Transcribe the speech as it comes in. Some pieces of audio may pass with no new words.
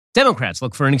Democrats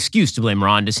look for an excuse to blame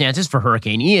Ron DeSantis for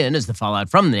Hurricane Ian as the fallout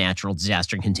from the natural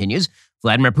disaster continues.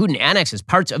 Vladimir Putin annexes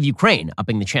parts of Ukraine,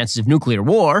 upping the chances of nuclear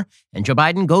war, and Joe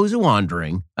Biden goes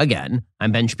a-wandering again.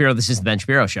 I'm Ben Shapiro. This is The Ben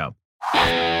Shapiro Show.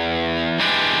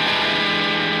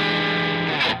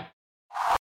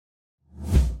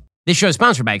 This show is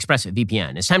sponsored by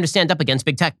ExpressVPN. It's time to stand up against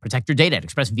big tech. Protect your data at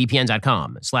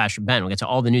expressvpn.com/Ben. We'll get to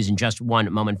all the news in just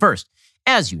one moment. First,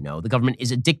 as you know, the government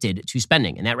is addicted to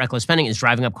spending, and that reckless spending is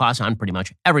driving up costs on pretty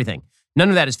much everything. None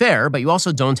of that is fair, but you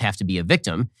also don't have to be a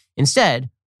victim. Instead,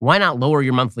 why not lower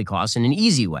your monthly costs in an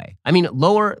easy way? I mean,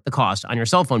 lower the cost on your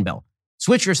cell phone bill.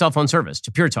 Switch your cell phone service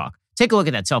to Pure Talk. Take a look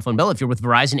at that cell phone bill. If you're with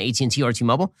Verizon, AT&T, or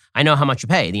T-Mobile, I know how much you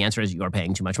pay. The answer is you're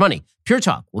paying too much money. Pure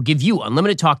Talk will give you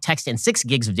unlimited talk, text, and 6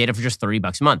 gigs of data for just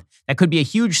 $30 a month. That could be a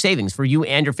huge savings for you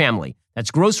and your family. That's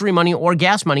grocery money or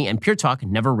gas money, and Pure Talk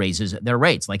never raises their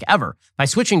rates, like ever. By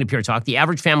switching to Pure Talk, the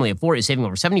average family of 4 is saving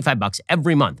over $75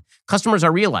 every month. Customers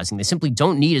are realizing they simply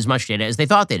don't need as much data as they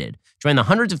thought they did. Join the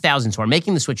hundreds of thousands who are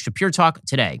making the switch to Pure Talk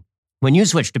today. When you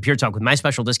switch to Pure Talk with my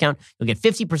special discount, you'll get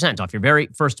 50% off your very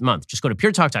first month. Just go to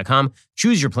puretalk.com,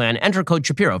 choose your plan, enter code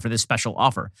Shapiro for this special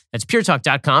offer. That's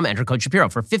puretalk.com, enter code Shapiro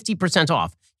for 50%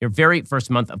 off your very first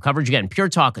month of coverage. Again,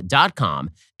 puretalk.com,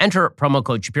 enter promo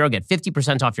code Shapiro, get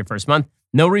 50% off your first month.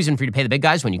 No reason for you to pay the big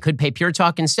guys when you could pay Pure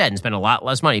Talk instead and spend a lot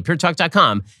less money.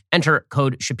 puretalk.com, enter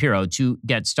code Shapiro to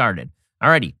get started.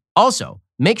 Alrighty. Also,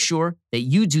 make sure that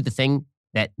you do the thing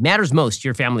that matters most to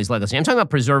your family's legacy. I'm talking about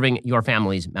preserving your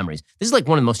family's memories. This is like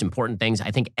one of the most important things I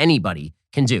think anybody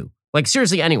can do. Like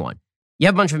seriously, anyone. You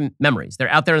have a bunch of memories. They're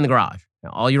out there in the garage. You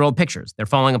know, all your old pictures, they're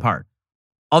falling apart.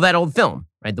 All that old film,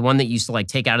 right? The one that you used to like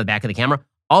take out of the back of the camera,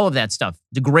 all of that stuff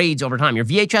degrades over time. Your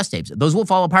VHS tapes, those will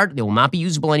fall apart. They will not be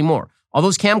usable anymore. All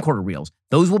those camcorder reels,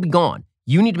 those will be gone.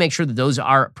 You need to make sure that those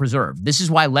are preserved. This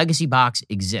is why Legacy Box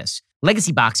exists.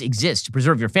 Legacy Box exists to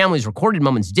preserve your family's recorded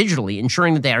moments digitally,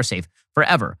 ensuring that they are safe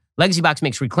forever. Legacy Box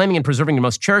makes reclaiming and preserving your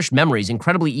most cherished memories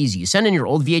incredibly easy. You send in your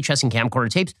old VHS and camcorder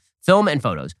tapes, film, and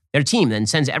photos. Their team then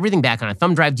sends everything back on a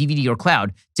thumb drive, DVD, or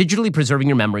cloud, digitally preserving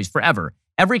your memories forever.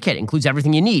 Every kit includes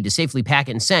everything you need to safely pack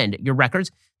and send your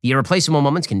records. The irreplaceable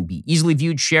moments can be easily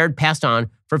viewed, shared, passed on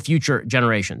for future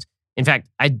generations. In fact,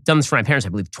 I've done this for my parents, I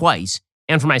believe, twice,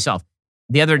 and for myself.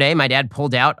 The other day, my dad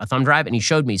pulled out a thumb drive and he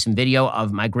showed me some video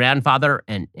of my grandfather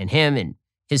and him and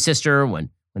his sister when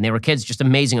they were kids. Just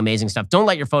amazing, amazing stuff. Don't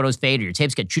let your photos fade or your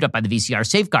tapes get chewed up by the VCR.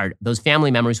 Safeguard those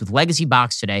family memories with Legacy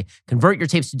Box today. Convert your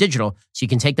tapes to digital so you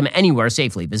can take them anywhere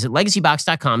safely. Visit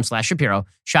legacybox.com/Shapiro.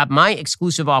 Shop my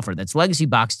exclusive offer. That's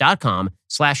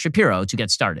legacybox.com/Shapiro to get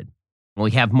started.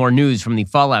 We have more news from the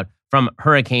fallout from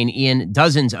Hurricane Ian.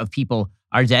 Dozens of people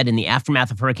are dead in the aftermath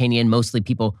of Hurricane Ian, mostly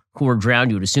people who were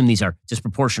drowned. You would assume these are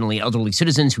disproportionately elderly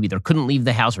citizens who either couldn't leave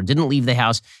the house or didn't leave the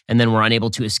house and then were unable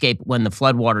to escape when the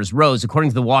floodwaters rose. According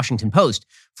to the Washington Post,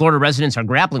 Florida residents are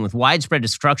grappling with widespread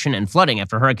destruction and flooding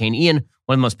after Hurricane Ian,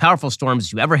 one of the most powerful storms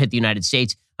to ever hit the United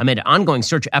States, amid ongoing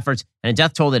search efforts and a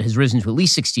death toll that has risen to at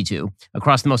least 62.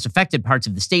 Across the most affected parts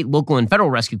of the state, local and federal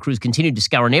rescue crews continued to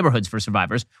scour neighborhoods for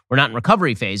survivors. We're not in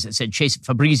recovery phase, said Chase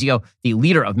Fabrizio, the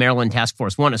leader of Maryland Task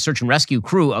Force 1, a search and rescue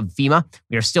crew of FEMA.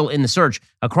 We are still in the search.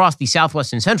 Across the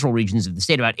southwest and central regions of the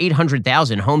state, about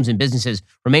 800,000 homes and businesses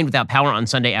remained without power on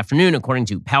Sunday afternoon, according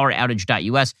to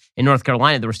poweroutage.us. In North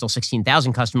Carolina, there were still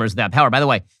 16,000 customers without power. By the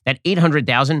way, that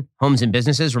 800,000 homes and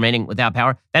businesses remaining without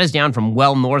power, that is down from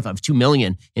well north of 2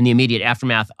 million in the immediate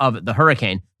aftermath of the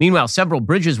hurricane. Meanwhile, several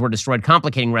bridges were destroyed,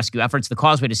 complicating rescue efforts. The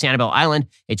causeway to Sanibel Island,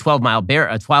 a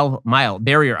 12-mile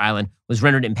barrier island, was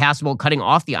rendered impassable, cutting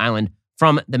off the island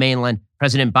from the mainland.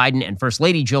 President Biden and First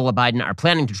Lady Jill Biden are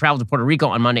planning to travel to Puerto Rico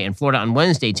on Monday and Florida on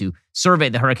Wednesday to survey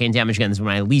the hurricane damage. Again, this is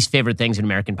one of my least favorite things in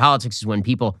American politics, is when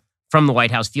people from the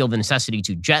White House feel the necessity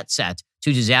to jet set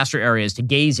to disaster areas to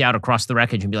gaze out across the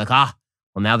wreckage and be like,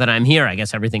 well, now that I'm here, I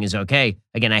guess everything is okay.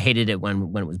 Again, I hated it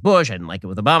when it was Bush. I didn't like it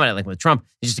with Obama. I didn't like it with Trump.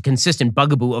 It's just a consistent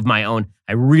bugaboo of my own.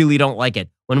 I really don't like it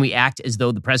when we act as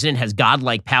though the president has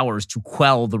godlike powers to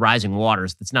quell the rising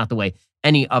waters. That's not the way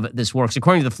any of this works.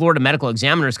 According to the Florida Medical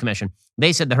Examiners Commission,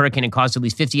 they said the hurricane had caused at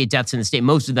least 58 deaths in the state,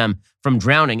 most of them from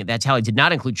drowning. That tally did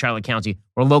not include Charlotte County,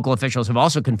 where local officials have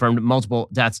also confirmed multiple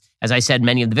deaths. As I said,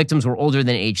 many of the victims were older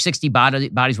than age 60.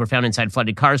 Bodies were found inside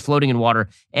flooded cars, floating in water,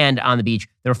 and on the beach.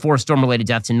 There were 4 storm-related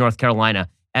deaths in North Carolina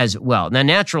as well. Now,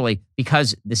 naturally,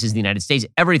 because this is the United States,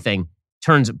 everything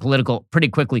turns political pretty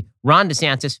quickly. Ron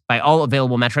DeSantis, by all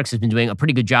available metrics, has been doing a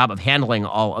pretty good job of handling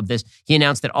all of this. He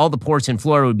announced that all the ports in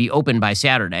Florida would be open by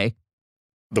Saturday.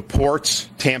 The ports,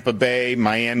 Tampa Bay,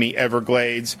 Miami,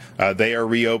 Everglades, they are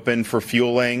reopened for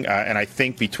fueling. And I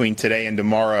think between today and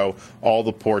tomorrow, all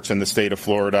the ports in the state of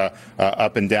Florida,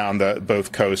 up and down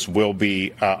both coasts, will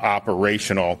be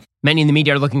operational. Many in the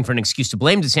media are looking for an excuse to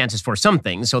blame DeSantis for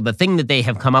something. So the thing that they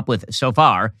have come up with so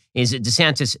far is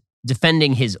DeSantis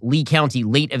defending his Lee County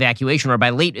late evacuation, or by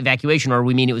late evacuation, or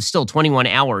we mean it was still 21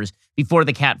 hours before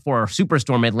the Cat 4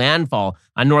 superstorm made landfall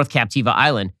on North Captiva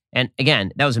Island. And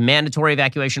again, that was a mandatory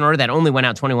evacuation order that only went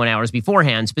out 21 hours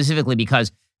beforehand, specifically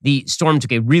because the storm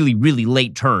took a really, really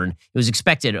late turn. It was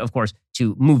expected, of course,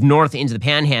 to move north into the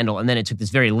Panhandle, and then it took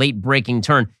this very late breaking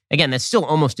turn. Again, that's still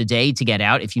almost a day to get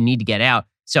out if you need to get out.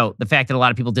 So the fact that a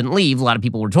lot of people didn't leave, a lot of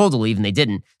people were told to leave and they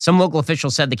didn't. Some local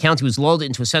officials said the county was lulled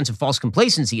into a sense of false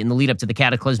complacency in the lead up to the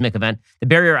cataclysmic event. The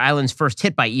Barrier Islands first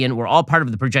hit by Ian were all part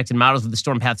of the projected models of the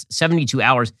storm path's 72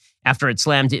 hours before it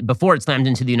slammed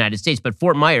into the United States. But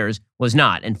Fort Myers was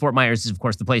not. And Fort Myers is, of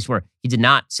course, the place where he did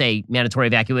not say mandatory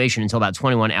evacuation until about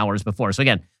 21 hours before. So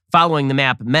again, following the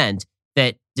map meant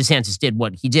that DeSantis did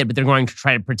what he did, but they're going to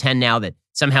try to pretend now that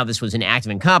somehow this was an act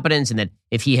of incompetence, and that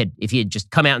if he had just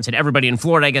come out and said everybody in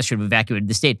Florida, I guess, should have evacuated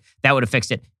the state, that would have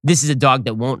fixed it. This is a dog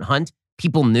that won't hunt.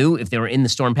 People knew if they were in the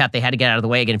storm path, they had to get out of the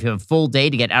way. Again, if you have a full day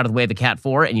to get out of the way of a Cat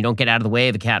 4 and you don't get out of the way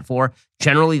of a Cat 4,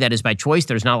 generally that is by choice.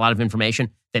 There's not a lot of information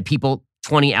that people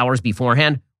 20 hours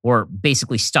beforehand were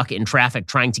basically stuck in traffic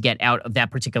trying to get out of that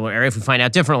particular area. If we find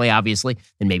out differently, obviously,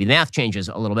 then maybe the math changes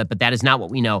a little bit, but that is not what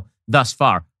we know thus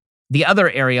far. The other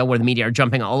area where the media are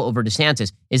jumping all over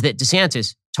DeSantis is that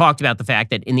DeSantis talked about the fact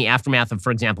that in the aftermath of,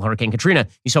 for example, Hurricane Katrina,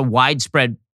 you saw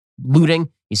widespread looting.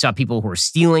 You saw people who were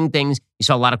stealing things. You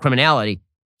saw a lot of criminality.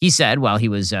 He said while he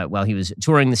was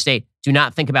touring the state, do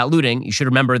not think about looting. You should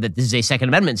remember that this is a Second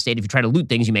Amendment state. If you try to loot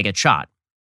things, you may get shot.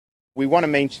 We want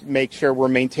to make sure we're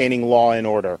maintaining law and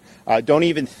order. Don't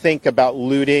even think about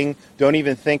looting. Don't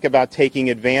even think about taking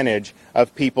advantage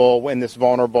of people in this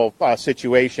vulnerable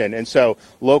situation. And so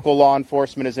local law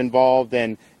enforcement is involved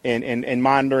in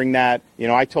monitoring that.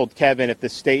 I told Kevin if the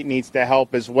state needs to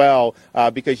help as well,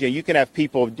 because you can have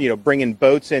people bringing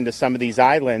boats into some of these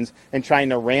islands and trying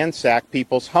to ransack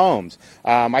people's homes.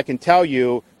 I can tell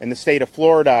you in the state of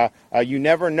Florida, you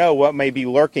never know what may be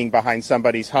lurking behind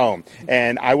somebody's home,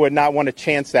 and I would not want to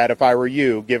chance that if I were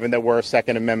you, given that we're a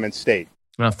Second Amendment state.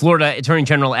 Florida Attorney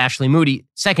General Ashley Moody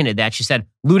seconded that. She said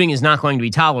looting is not going to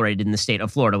be tolerated in the state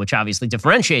of Florida, which obviously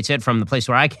differentiates it from the place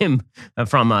where I came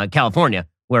from, California,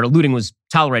 where looting was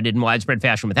tolerated in widespread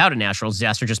fashion without a natural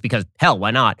disaster just because, hell, why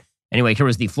not? Anyway, here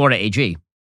was the Florida AG.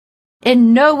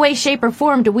 In no way, shape, or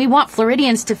form do we want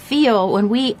Floridians to feel when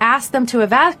we ask them to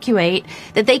evacuate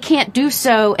that they can't do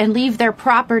so and leave their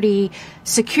property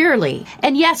securely.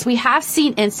 And yes, we have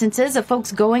seen instances of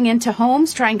folks going into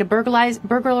homes trying to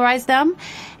burglarize them,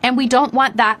 and we don't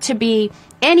want that to be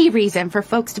any reason for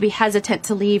folks to be hesitant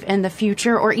to leave in the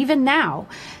future or even now.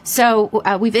 So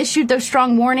we've issued those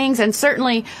strong warnings, and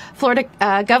certainly Florida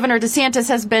Governor DeSantis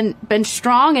has been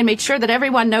strong and made sure that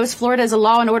everyone knows Florida is a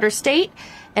law and order state,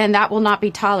 and that will not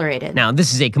be tolerated. Now,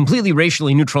 this is a completely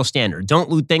racially neutral standard. Don't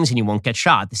loot things and you won't get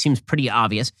shot. This seems pretty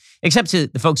obvious, except to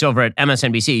the folks over at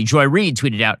MSNBC. Joy Reid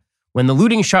tweeted out, when the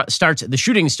looting starts, the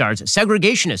shooting starts.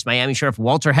 Segregationist Miami Sheriff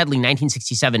Walter Headley,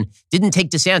 1967, didn't take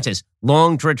DeSantis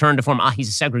long to return to form. He's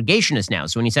a segregationist now.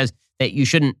 So when he says that you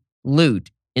shouldn't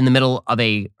loot in the middle of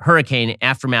a hurricane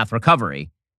aftermath recovery,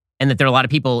 and that there are a lot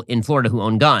of people in Florida who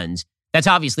own guns, that's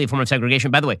obviously a form of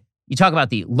segregation. By the way, you talk about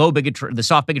the low bigotry, the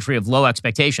soft bigotry of low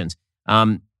expectations.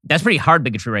 That's pretty hard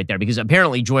bigotry right there, because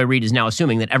apparently Joy Reid is now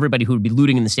assuming that everybody who would be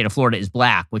looting in the state of Florida is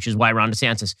black, which is why Ron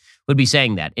DeSantis would be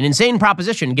saying that. An insane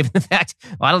proposition, given the fact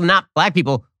a lot of not black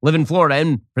people live in Florida,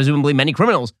 and presumably many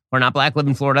criminals who are not black live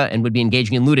in Florida and would be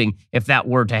engaging in looting if that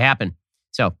were to happen.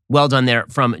 So well done there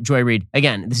from Joy Reid.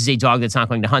 Again, this is a dog that's not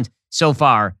going to hunt. So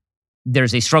far,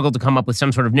 there's a struggle to come up with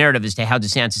some sort of narrative as to how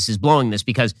DeSantis is blowing this,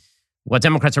 because what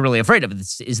Democrats are really afraid of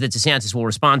is that DeSantis will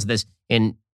respond to this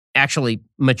in actually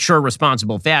mature,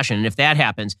 responsible fashion. And if that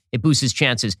happens, it boosts his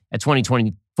chances at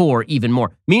 2024 even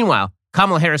more. Meanwhile,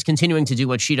 Kamala Harris continuing to do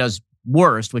what she does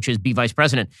worst, which is be vice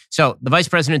president. So the vice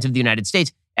president of the United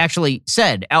States actually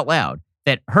said out loud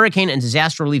that hurricane and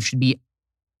disaster relief should be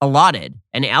allotted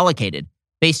and allocated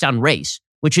based on race,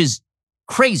 which is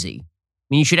crazy. I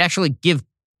mean, you should actually give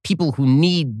people who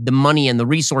need the money and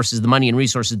resources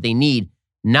they need,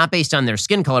 not based on their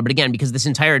skin color, but again, because this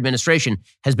entire administration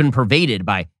has been pervaded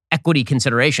by equity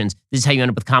considerations. This is how you end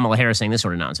up with Kamala Harris saying this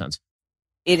sort of nonsense.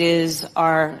 It is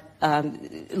our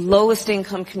lowest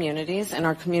income communities and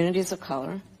our communities of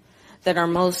color that are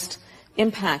most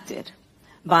impacted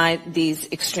by these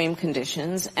extreme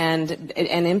conditions and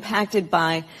impacted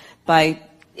by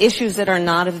issues that are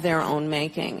not of their own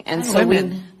making. And so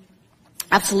women.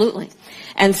 Absolutely.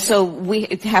 And so we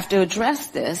have to address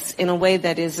this in a way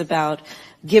that is about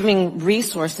giving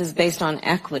resources based on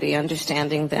equity,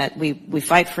 understanding that we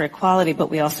fight for equality, but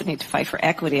we also need to fight for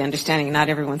equity, understanding not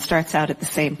everyone starts out at the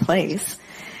same place.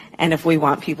 And if we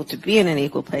want people to be in an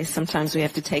equal place, sometimes we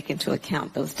have to take into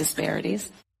account those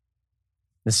disparities.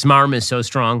 The SMARM is so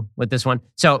strong with this one.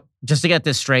 So just to get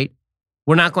this straight,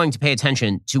 we're not going to pay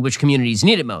attention to which communities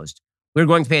need it most. We're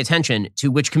going to pay attention to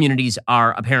which communities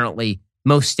are apparently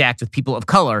most stacked with people of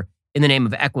color in the name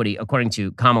of equity, according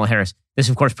to Kamala Harris. This,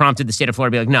 of course, prompted the state of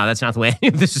Florida to be like, no, that's not the way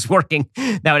this is working.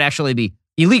 That would actually be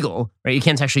illegal, right? You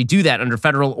can't actually do that under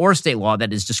federal or state law.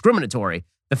 That is discriminatory.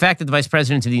 The fact that the vice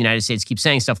president of the United States keeps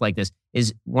saying stuff like this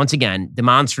is, once again,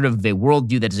 demonstrative of a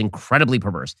worldview that is incredibly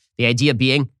perverse. The idea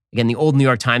being, again, the old New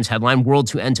York Times headline, "World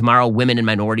to End Tomorrow, Women and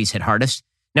Minorities Hit Hardest."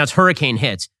 Now it's hurricane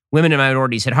hits, women and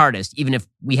minorities hit hardest, even if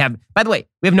we have, by the way,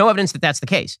 we have no evidence that that's the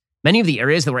case. Many of the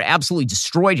areas that were absolutely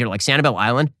destroyed here, like Sanibel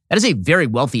Island, that is a very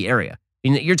wealthy area. I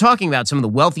mean, you're talking about some of the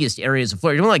wealthiest areas of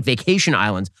Florida. You're like vacation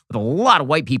islands with a lot of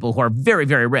white people who are very,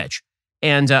 very rich.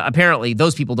 And apparently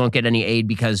those people don't get any aid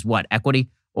because, what, equity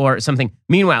or something?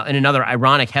 Meanwhile, in another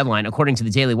ironic headline, according to the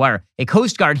Daily Wire, a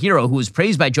Coast Guard hero who was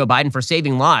praised by Joe Biden for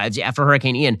saving lives after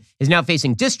Hurricane Ian is now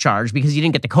facing discharge because he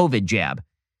didn't get the COVID jab.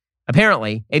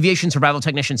 Apparently, aviation survival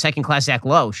technician second-class Zach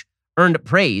Loesch earned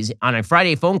praise on a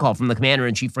Friday phone call from the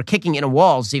commander-in-chief for kicking in a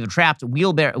wall to save a trapped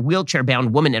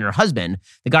wheelchair-bound woman and her husband.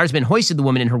 The guardsman hoisted the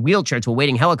woman in her wheelchair to a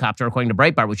waiting helicopter, according to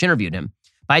Breitbart, which interviewed him.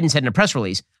 Biden said in a press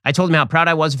release, "I told him how proud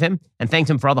I was of him and thanked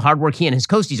him for all the hard work he and his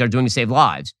coasties are doing to save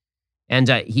lives." And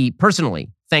he personally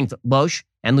thanked Loesch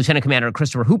and Lieutenant Commander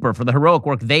Christopher Hooper for the heroic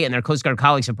work they and their Coast Guard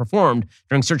colleagues have performed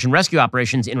during search and rescue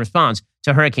operations in response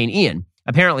to Hurricane Ian.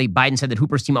 Apparently, Biden said that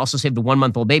Hooper's team also saved a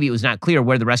 1-month-old baby. It was not clear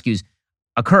where the rescues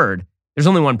occurred. There's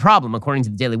only one problem, according to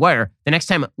the Daily Wire. The next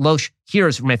time Loesch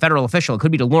hears from a federal official, it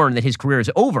could be to learn that his career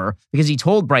is over because he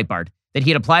told Breitbart that he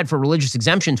had applied for a religious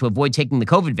exemption to avoid taking the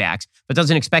COVID vax, but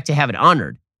doesn't expect to have it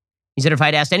honored. He said, "If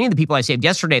I'd asked any of the people I saved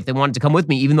yesterday if they wanted to come with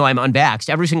me, even though I'm unvaxxed,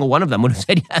 every single one of them would have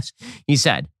said yes," he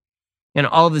said. And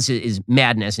all of this is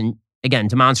madness and, again,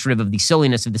 demonstrative of the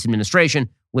silliness of this administration,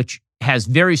 which has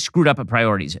very screwed up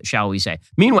priorities, shall we say.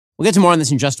 Meanwhile, we'll get to more on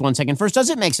this in just one second. First, does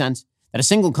it make sense that a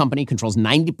single company controls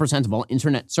 90% of all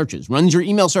internet searches, runs your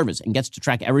email service, and gets to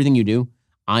track everything you do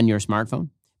on your smartphone?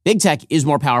 Big tech is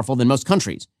more powerful than most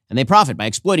countries, and they profit by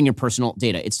exploiting your personal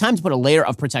data. It's time to put a layer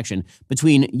of protection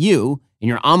between you and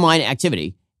your online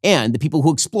activity and the people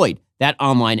who exploit that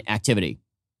online activity.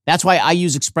 That's why I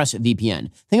use ExpressVPN.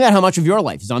 Think about how much of your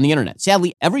life is on the internet.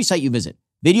 Sadly, every site you visit,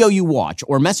 video you watch,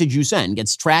 or message you send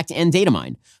gets tracked and data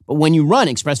mined. But when you run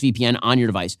ExpressVPN on your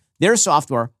device, their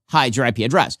software hides your IP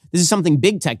address. This is something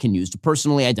big tech can use to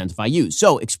personally identify you.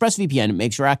 So ExpressVPN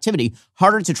makes your activity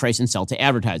harder to trace and sell to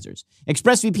advertisers.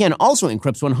 ExpressVPN also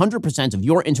encrypts 100% of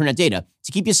your internet data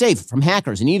to keep you safe from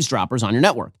hackers and eavesdroppers on your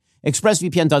network.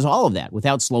 ExpressVPN does all of that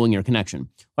without slowing your connection.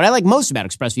 What I like most about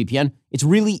ExpressVPN, it's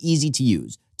really easy to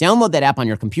use. Download that app on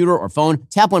your computer or phone,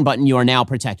 tap one button, you are now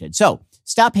protected. So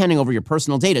stop handing over your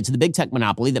personal data to the big tech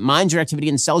monopoly that mines your activity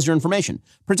and sells your information.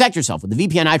 Protect yourself with the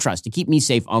VPN I trust to keep me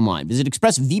safe online. Visit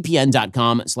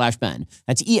expressvpn.com/Ben.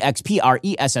 That's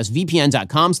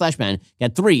expressvpn.com/Ben.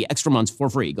 Get 3 extra months for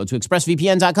free. Go to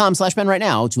expressvpn.com/Ben right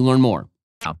now to learn more.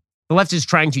 The left is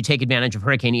trying to take advantage of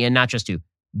Hurricane Ian, not just to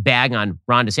bag on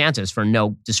Ron DeSantis for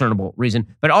no discernible reason,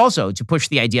 but also to push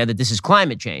the idea that this is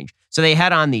climate change. So they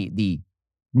had on the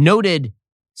noted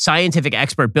scientific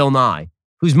expert Bill Nye,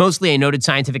 who's mostly a noted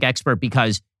scientific expert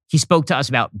because he spoke to us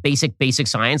about basic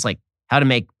science, like how to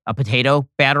make a potato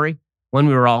battery when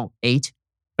we were all 8.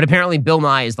 But apparently Bill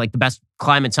Nye is like the best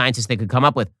climate scientist they could come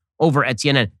up with over at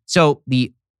CNN. So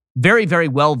the very, very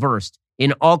well-versed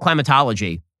in all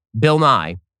climatology, Bill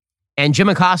Nye, and Jim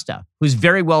Acosta, who's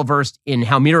very well-versed in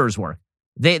how mirrors work,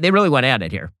 they really went at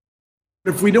it here.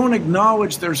 If we don't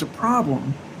acknowledge there's a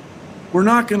problem, we're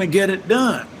not going to get it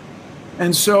done.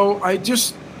 And so I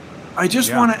just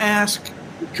want to ask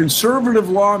conservative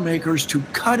lawmakers to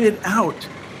cut it out.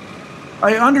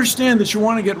 I understand that you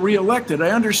want to get reelected.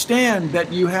 I understand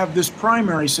that you have this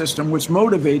primary system which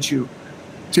motivates you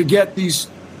to get these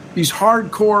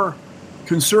hardcore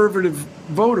conservative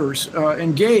voters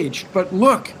engaged. But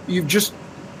look, you've just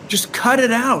cut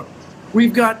it out.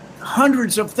 We've got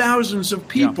hundreds of thousands of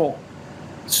people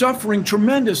suffering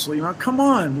tremendously. Now, come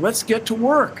on, let's get to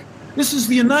work. This is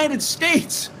the United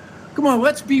States. Come on,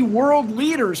 let's be world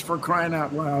leaders, for crying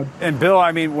out loud. And Bill,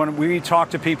 I mean, when we talk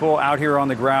to people out here on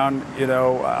the ground,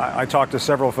 I talked to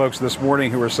several folks this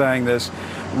morning who were saying this,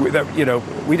 that,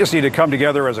 we just need to come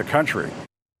together as a country.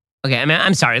 Okay, I mean,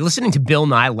 I'm sorry. Listening to Bill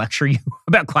Nye lecture you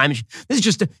about climate change, this is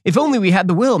just, if only we had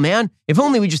the will, man. If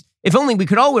only we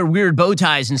could all wear weird bow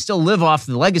ties and still live off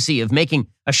the legacy of making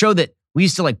a show that we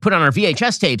used to like put on our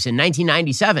VHS tapes in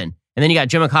 1997. And then you got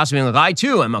Jim Acosta being like, I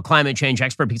too am a climate change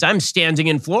expert because I'm standing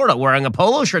in Florida wearing a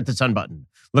polo shirt that's unbuttoned.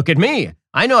 Look at me.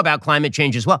 I know about climate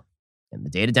change as well. And the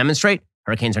data demonstrate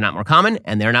hurricanes are not more common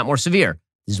and they're not more severe.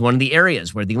 This is one of the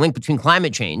areas where the link between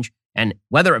climate change and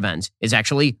weather events is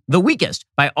actually the weakest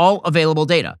by all available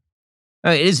data.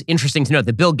 It is interesting to note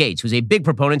that Bill Gates, who's a big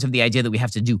proponent of the idea that we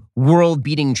have to do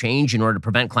world-beating change in order to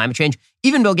prevent climate change,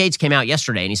 even Bill Gates came out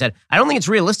yesterday and he said, I don't think it's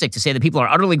realistic to say that people are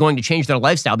utterly going to change their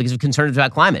lifestyle because of concerns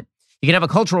about climate. You can have a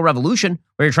cultural revolution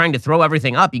where you're trying to throw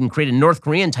everything up. You can create a North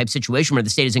Korean type situation where the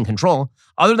state is in control.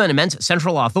 Other than immense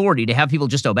central authority to have people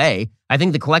just obey, I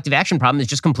think the collective action problem is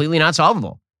just completely not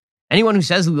solvable. Anyone who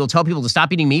says that we will tell people to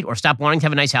stop eating meat or stop wanting to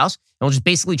have a nice house and will just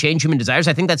basically change human desires,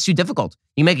 I think that's too difficult.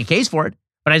 You make a case for it,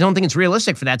 but I don't think it's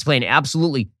realistic for that to play an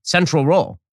absolutely central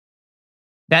role.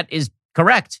 That is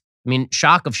correct. I mean,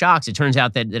 shock of shocks. It turns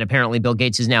out that apparently Bill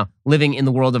Gates is now living in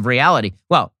the world of reality.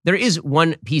 Well, there is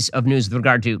one piece of news with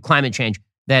regard to climate change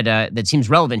that seems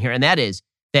relevant here, and that is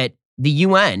that the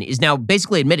UN is now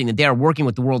basically admitting that they are working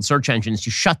with the world search engines to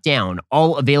shut down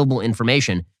all available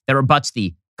information that rebuts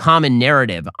the common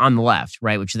narrative on the left,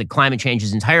 right? Which is that climate change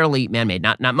is entirely man-made,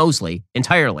 not mostly,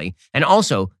 entirely. And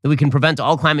also that we can prevent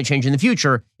all climate change in the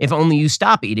future if only you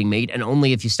stop eating meat and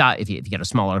only if you get a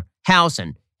smaller house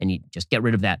and you just get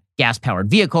rid of that gas-powered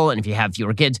vehicle and if you have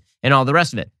fewer kids and all the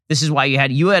rest of it. This is why you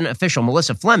had UN official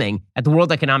Melissa Fleming at the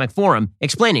World Economic Forum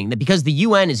explaining that because the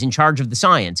UN is in charge of the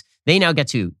science, they now get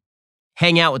to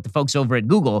hang out with the folks over at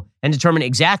Google and determine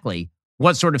exactly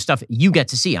what sort of stuff you get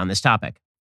to see on this topic.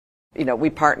 You know, we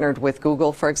partnered with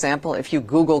Google, for example. If you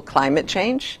Google climate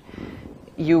change,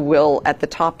 you will, at the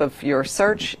top of your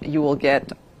search, you will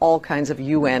get all kinds of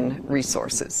UN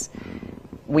resources.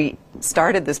 We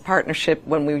started this partnership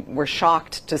when we were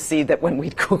shocked to see that when we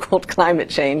Googled climate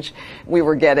change, we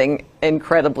were getting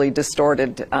incredibly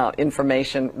distorted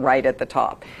information right at the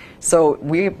top. So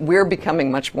we're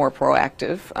becoming much more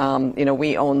proactive. You know,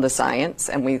 we own the science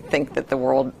and we think that the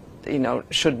world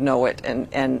should know it,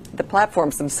 and the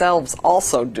platforms themselves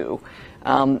also do.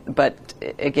 But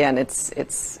again, it's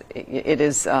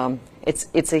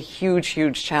a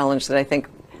huge challenge that I think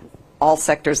all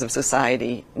sectors of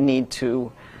society need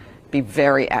to be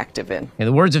very active in. Yeah,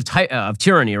 the words of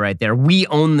tyranny right there. We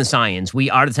own the science. We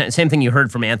are the same thing you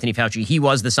heard from Anthony Fauci. He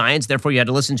was the science, therefore you had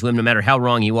to listen to him no matter how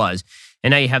wrong he was.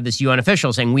 And now you have this UN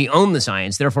official saying we own the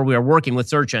science, therefore we are working with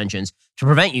search engines to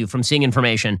prevent you from seeing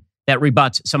information that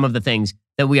rebuts some of the things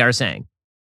that we are saying.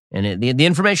 And the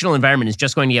informational environment is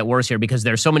just going to get worse here because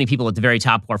there are so many people at the very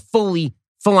top who are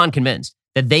full-on convinced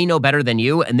that they know better than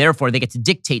you, and therefore they get to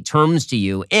dictate terms to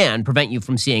you and prevent you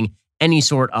from seeing any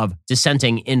sort of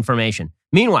dissenting information.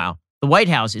 Meanwhile, the White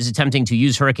House is attempting to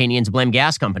use Hurricane Ian to blame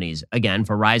gas companies, again,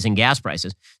 for rising gas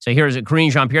prices. So here's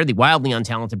Karine Jean-Pierre, the wildly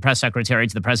untalented press secretary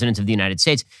to the President of the United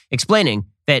States, explaining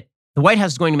that the White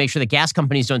House is going to make sure that gas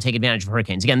companies don't take advantage of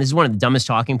hurricanes. Again, this is one of the dumbest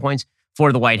talking points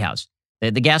for the White House.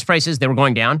 The gas prices, they were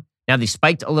going down. Now they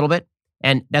spiked a little bit.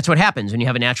 And that's what happens when you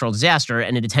have a natural disaster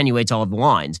and it attenuates all of the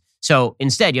lines. So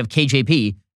instead, you have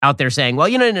KJP out there saying, well,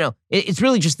 no. It's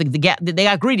really just they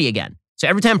got greedy again. So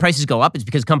every time prices go up, it's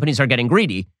because companies are getting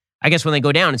greedy. I guess when they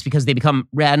go down, it's because they become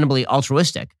randomly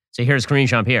altruistic. So here's Karine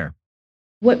Jean-Pierre.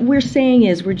 What we're saying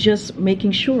is we're just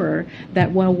making sure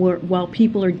that while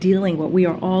people are we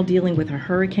are all dealing with a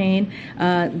hurricane,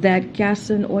 that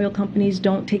gas and oil companies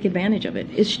don't take advantage of it.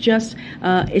 It's just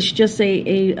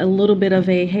a little bit of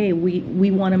a, hey,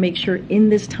 we want to make sure in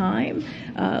this time,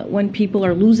 when people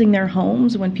are losing their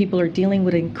homes, when people are dealing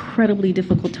with an incredibly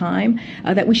difficult time,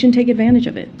 that we shouldn't take advantage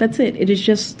of it. That's it. It is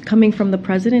just coming from the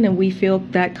president, and we feel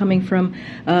that coming from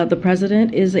the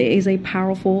president is a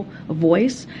powerful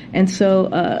voice. And so,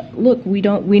 look,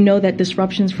 we know that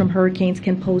disruptions from hurricanes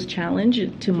can pose challenge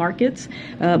to markets,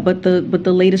 but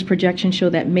the latest projections show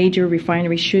that major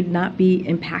refineries should not be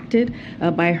impacted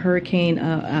by Hurricane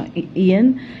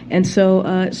Ian. And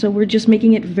so we're just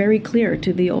making it very clear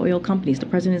to the oil companies. The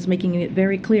president is making it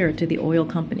very clear to the oil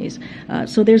companies.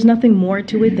 So there's nothing more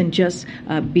to it than just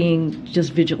being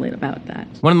vigilant about that.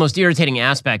 One of the most irritating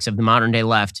aspects of the modern day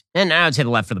left, and I would say the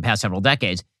left for the past several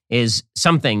decades, is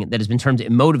something that has been termed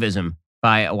emotivism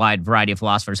by a wide variety of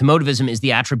philosophers. Emotivism is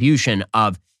the attribution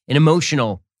of an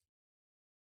emotional,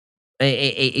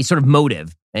 a sort of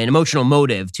motive, an emotional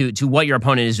motive to what your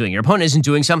opponent is doing. Your opponent isn't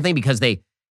doing something because they,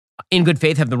 in good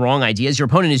faith, have the wrong ideas. Your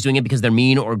opponent is doing it because they're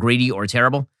mean or greedy or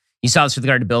terrible. You saw this with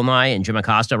regard to Bill Nye and Jim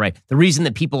Acosta, right? The reason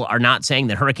that people are not saying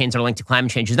that hurricanes are linked to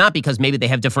climate change is not because maybe they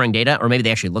have differing data or maybe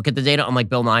they actually look at the data, unlike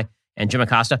Bill Nye and Jim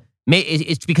Acosta.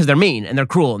 It's because they're mean and they're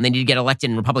cruel and they need to get elected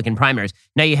in Republican primaries.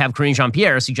 Now you have Karine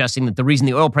Jean-Pierre suggesting that the reason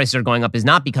the oil prices are going up is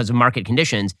not because of market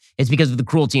conditions. It's because of the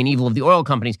cruelty and evil of the oil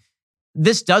companies.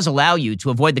 This does allow you to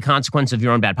avoid the consequence of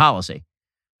your own bad policy.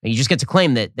 You just get to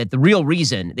claim that the real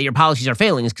reason that your policies are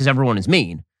failing is because everyone is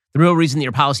mean. The real reason that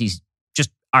your policies just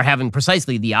are having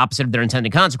precisely the opposite of their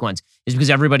intended consequence is because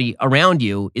everybody around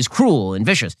you is cruel and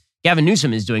vicious. Gavin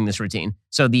Newsom is doing this routine.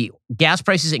 So the gas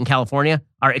prices in California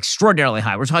are extraordinarily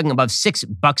high. We're talking above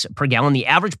 $6 per gallon. The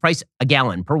average price a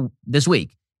gallon per this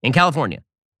week in California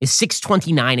is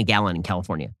 $6.29 a gallon in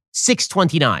California.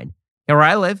 $6.29. Now where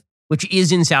I live, which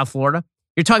is in South Florida,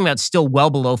 you're talking about still well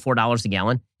below $4 a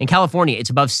gallon. In California, it's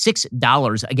above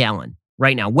 $6 a gallon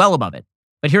right now, well above it.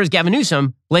 But here's Gavin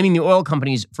Newsom blaming the oil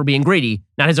companies for being greedy,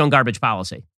 not his own garbage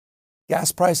policy.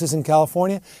 Gas prices in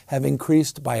California have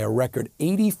increased by a record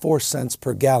 84 cents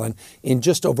per gallon in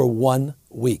just over 1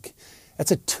 week.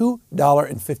 That's a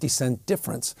 $2.50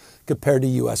 difference compared to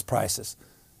U.S. prices.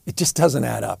 It just doesn't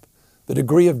add up. The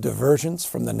degree of divergence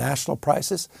from the national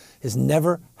prices has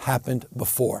never happened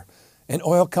before. And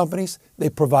oil companies, they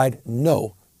provide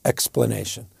no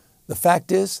explanation. The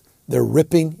fact is, they're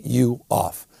ripping you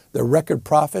off. Their record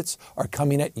profits are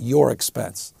coming at your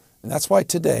expense. And that's why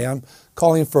today I'm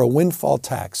calling for a windfall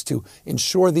tax to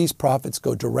ensure these profits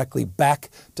go directly back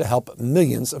to help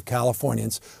millions of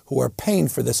Californians who are paying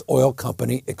for this oil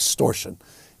company extortion.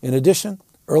 In addition,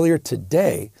 earlier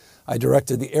today, I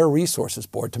directed the Air Resources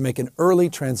Board to make an early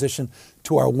transition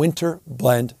to our winter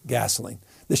blend gasoline.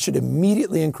 This should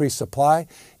immediately increase supply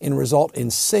and result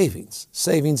in savings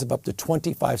of up to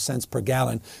 25 cents per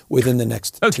gallon within the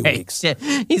next 2 weeks.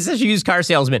 He's such a used car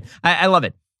salesman. I love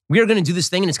it. We are going to do this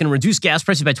thing and it's going to reduce gas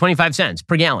prices by 25 cents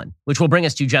per gallon, which will bring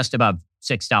us to just above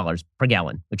 $6 per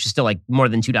gallon, which is still like more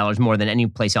than $2 more than any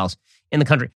place else in the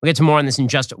country. We'll get to more on this in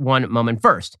just one moment.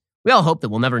 First, we all hope that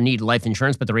we'll never need life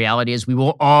insurance, but the reality is we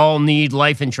will all need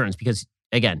life insurance because,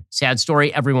 again, sad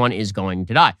story, everyone is going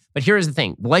to die. But here is the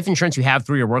thing. The life insurance you have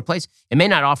through your workplace, it may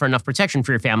not offer enough protection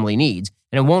for your family needs,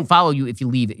 and it won't follow you if you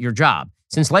leave your job.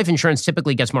 Since life insurance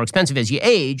typically gets more expensive as you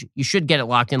age, you should get it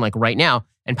locked in like right now,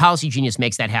 and Policy Genius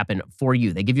makes that happen for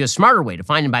you. They give you a smarter way to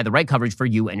find and buy the right coverage for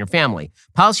you and your family.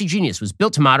 Policy Genius was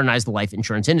built to modernize the life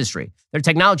insurance industry. Their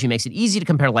technology makes it easy to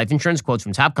compare life insurance quotes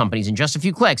from top companies in just a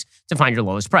few clicks to find your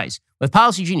lowest price. With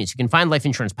Policy Genius, you can find life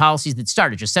insurance policies that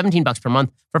start at just $17 per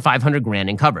month for $500,000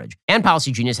 in coverage. And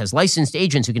Policy Genius has licensed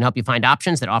agents who can help you find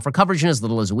options that offer coverage in as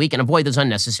little as a week and avoid those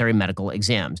unnecessary medical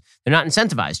exams. They're not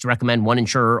incentivized to recommend one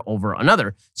insurer over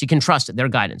another, so you can trust their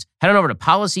guidance. Head on over to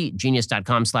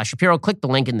policygenius.com/Shapiro. Click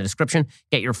the link in the description.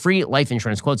 Get your free life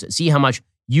insurance quotes. See how much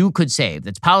you could save.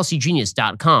 That's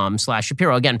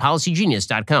policygenius.com/Shapiro. Again,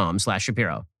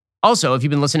 policygenius.com/Shapiro. Also, if you've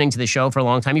been listening to the show for a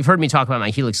long time, you've heard me talk about my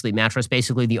Helix Sleep mattress,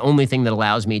 basically the only thing that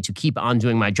allows me to keep on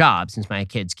doing my job since my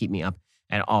kids keep me up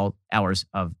at all hours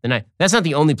of the night. That's not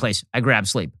the only place I grab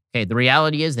sleep. Okay, the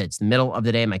reality is that it's the middle of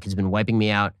the day. My kids have been wiping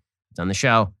me out. It's on the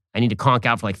show. I need to conk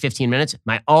out for like 15 minutes.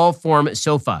 My Allform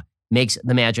sofa makes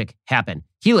the magic happen.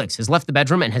 Helix has left the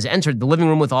bedroom and has entered the living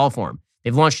room with Allform.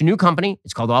 They've launched a new company.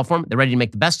 It's called Allform. They're ready to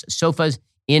make the best sofas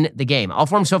in the game.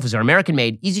 Allform sofas are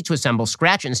American-made, easy to assemble,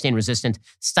 scratch and stain resistant,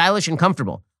 stylish and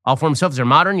comfortable. Allform sofas are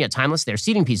modern yet timeless. They're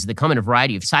seating pieces that come in a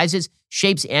variety of sizes,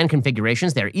 shapes, and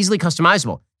configurations. They're easily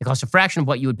customizable. They cost a fraction of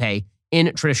what you would pay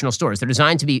in traditional stores. They're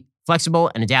designed to be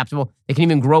flexible and adaptable. They can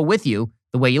even grow with you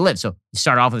the way you live. So you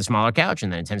start off with a smaller couch,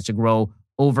 and then it tends to grow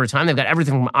over time. They've got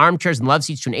everything from armchairs and love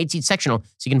seats to an 8-seat sectional,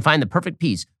 so you can find the perfect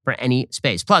piece for any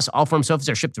space. Plus, Allform sofas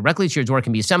are shipped directly to your door,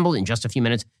 can be assembled in just a few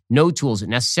minutes. No tools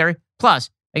necessary.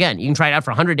 Plus, again, you can try it out for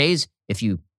 100 days if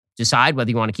you decide whether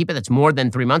you want to keep it. That's more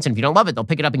than 3 months. And if you don't love it, they'll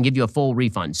pick it up and give you a full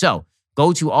refund. So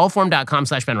go to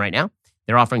allform.com/Ben right now.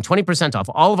 They're offering 20% off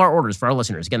all of our orders for our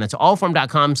listeners. Again, that's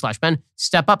allform.com/Ben.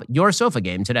 Step up your sofa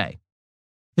game today.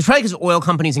 It's probably because oil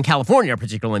companies in California are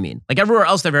particularly mean. Like everywhere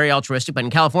else, they're very altruistic, but in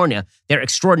California, they're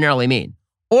extraordinarily mean.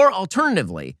 Or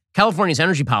alternatively, California's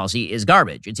energy policy is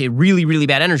garbage. It's a really, really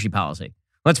bad energy policy.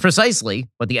 That's precisely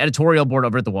what the editorial board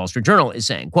over at the Wall Street Journal is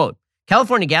saying. Quote,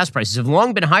 California gas prices have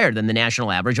long been higher than the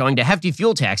national average owing to hefty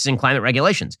fuel taxes and climate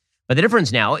regulations. But the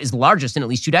difference now is the largest in at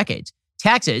least 2 decades.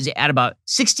 Taxes add about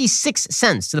 66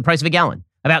 cents to the price of a gallon,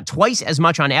 about twice as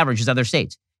much on average as other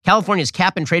states. California's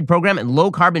cap and trade program and low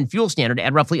carbon fuel standard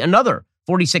add roughly another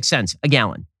 46 cents a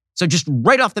gallon. So just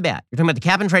right off the bat, you're talking about the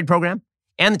cap and trade program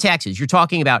and the taxes. You're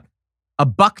talking about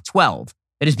 $1.12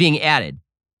 that is being added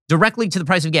directly to the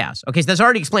price of gas. Okay, so that's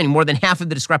already explaining more than half of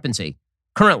the discrepancy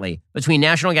currently between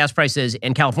national gas prices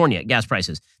and California gas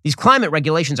prices. These climate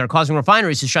regulations are causing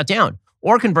refineries to shut down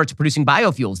or convert to producing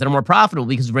biofuels that are more profitable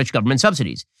because of rich government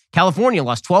subsidies. California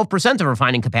lost 12% of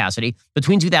refining capacity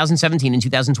between 2017 and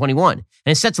 2021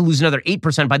 and is set to lose another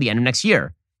 8% by the end of next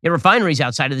year. Yet refineries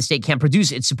outside of the state can't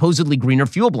produce its supposedly greener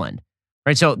fuel blend.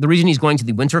 Right? So the reason he's going to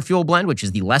the winter fuel blend, which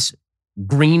is the less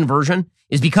green version,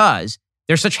 is because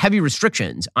there's such heavy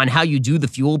restrictions on how you do the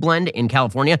fuel blend in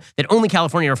California that only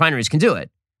California refineries can do it.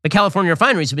 But California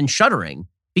refineries have been shuttering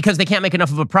because they can't make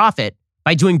enough of a profit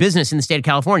by doing business in the state of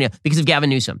California because of Gavin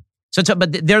Newsom.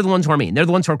 But they're the ones who are mean. They're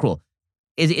the ones who are cruel.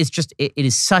 It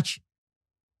is such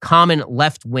common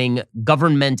left-wing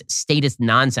government statist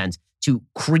nonsense to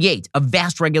create a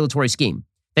vast regulatory scheme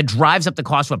that drives up the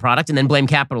cost of a product and then blame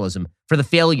capitalism for the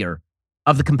failure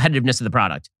of the competitiveness of the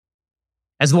product.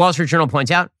 As the Wall Street Journal points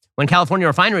out, when California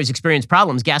refineries experience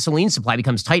problems, gasoline supply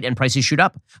becomes tight and prices shoot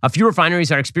up. A few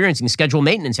refineries are experiencing scheduled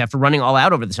maintenance after running all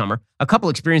out over the summer. A couple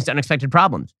experienced unexpected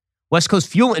problems. West Coast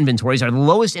fuel inventories are the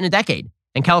lowest in a decade,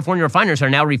 and California refiners are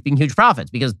now reaping huge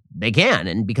profits because they can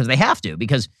and because they have to,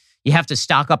 because you have to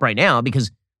stock up right now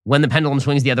because when the pendulum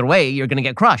swings the other way, you're going to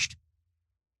get crushed.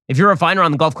 If you're a refiner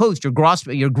on the Gulf Coast, your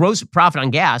gross profit on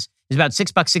gas is about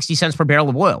 $6.60 per barrel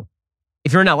of oil.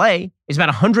 If you're in LA, it's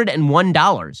about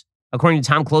 $101, according to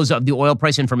Tom Close of the Oil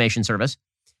Price Information Service.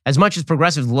 As much as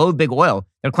progressives loathe big oil,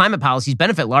 their climate policies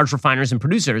benefit large refiners and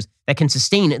producers that can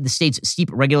sustain the state's steep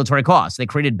regulatory costs. They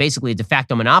created basically a de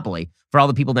facto monopoly for all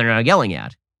the people they're now yelling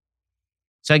at.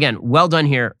 So again, well done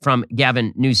here from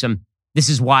Gavin Newsom. This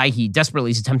is why he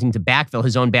desperately is attempting to backfill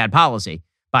his own bad policy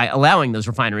by allowing those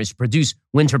refineries to produce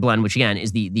winter blend, which again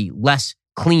is the less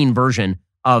clean version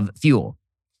of fuel.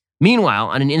 Meanwhile,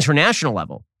 on an international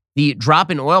level, the drop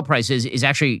in oil prices is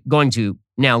actually going to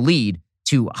now lead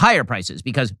to higher prices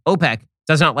because OPEC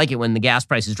does not like it when the gas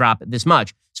prices drop this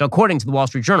much. So according to the Wall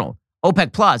Street Journal,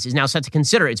 OPEC Plus is now set to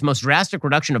consider its most drastic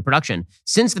reduction of production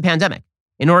since the pandemic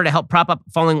in order to help prop up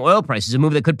falling oil prices, a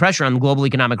move that could pressure on global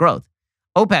economic growth.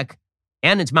 OPEC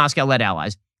and its Moscow-led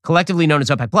allies, collectively known as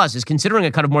OPEC Plus, is considering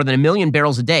a cut of more than 1 million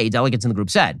barrels a day, delegates in the group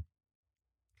said.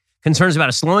 Concerns about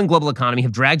a slowing global economy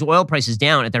have dragged oil prices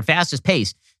down at their fastest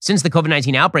pace since the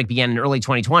COVID-19 outbreak began in early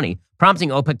 2020, prompting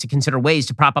OPEC to consider ways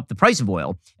to prop up the price of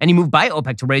oil. Any move by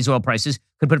OPEC to raise oil prices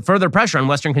could put further pressure on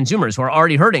Western consumers who are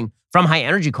already hurting from high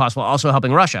energy costs while also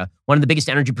helping Russia, one of the biggest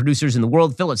energy producers in the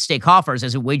world, fill its state coffers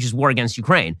as it wages war against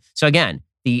Ukraine. So again,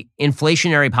 the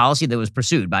inflationary policy that was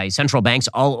pursued by central banks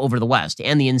all over the West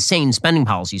and the insane spending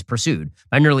policies pursued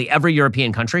by nearly every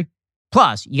European country,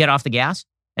 plus you get off the gas,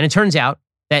 and it turns out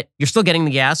that you're still getting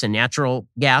the gas and natural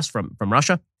gas from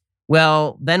Russia.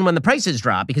 Well, then when the prices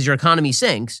drop because your economy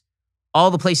sinks,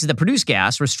 all the places that produce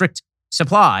gas restrict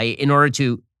supply in order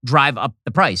to drive up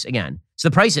the price again. So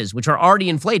the prices, which are already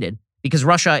inflated because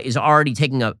Russia is already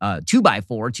taking a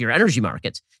 2x4 to your energy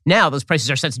markets, now those prices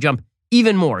are set to jump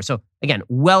even more. So again,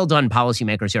 well done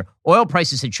policymakers here. Oil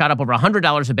prices had shot up over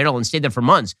 $100 a barrel and stayed there for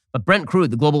months, but Brent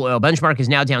crude, the global oil benchmark, is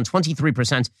now down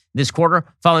 23% this quarter.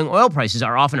 Falling oil prices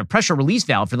are often a pressure release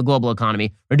valve for the global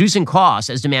economy, reducing costs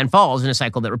as demand falls in a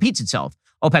cycle that repeats itself.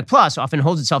 OPEC Plus often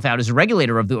holds itself out as a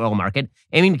regulator of the oil market,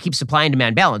 aiming to keep supply and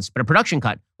demand balanced, but a production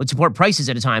cut would support prices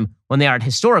at a time when they are at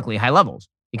historically high levels.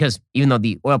 Because even though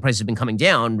the oil prices have been coming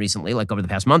down recently, like over the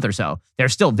past month or so, they're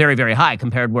still very, very high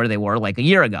compared to where they were like a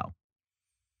year ago.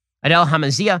 Adel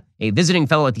Hamazia, a visiting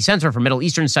fellow at the Center for Middle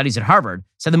Eastern Studies at Harvard,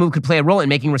 said the move could play a role in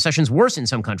making recessions worse in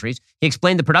some countries. He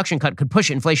explained the production cut could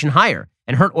push inflation higher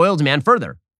and hurt oil demand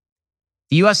further.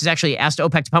 The U.S. has actually asked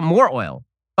OPEC to pump more oil,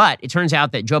 but it turns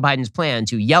out that Joe Biden's plan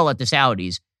to yell at the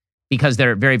Saudis because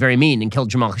they're very, very mean and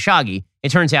killed Jamal Khashoggi, it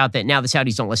turns out that now the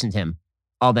Saudis don't listen to him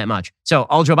all that much. So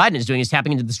all Joe Biden is doing is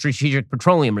tapping into the Strategic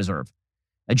Petroleum Reserve.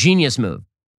 A genius move.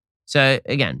 So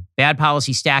again, bad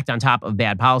policy stacked on top of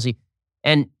bad policy.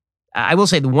 And I will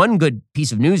say the one good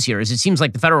piece of news here is it seems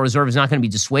like the Federal Reserve is not going to be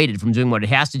dissuaded from doing what it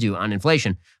has to do on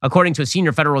inflation. According to a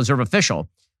senior Federal Reserve official,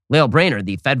 Lael Brainerd,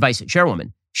 the Fed vice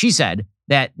chairwoman, she said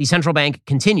that the central bank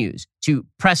continues to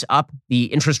press up the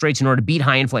interest rates in order to beat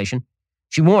high inflation.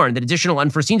 She warned that additional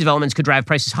unforeseen developments could drive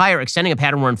prices higher, extending a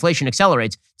pattern where inflation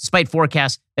accelerates despite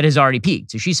forecasts that has already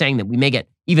peaked. So she's saying that we may get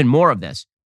even more of this.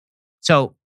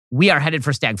 So we are headed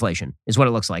for stagflation is what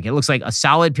it looks like. It looks like a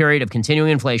solid period of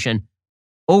continuing inflation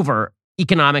over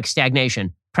economic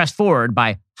stagnation, pressed forward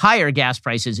by higher gas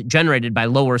prices generated by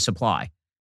lower supply.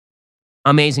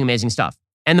 Amazing, amazing stuff.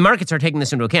 And the markets are taking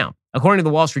this into account. According to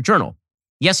the Wall Street Journal,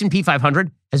 the S&P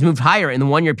 500 has moved higher in the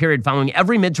one-year period following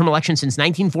every midterm election since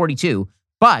 1942,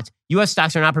 but U.S.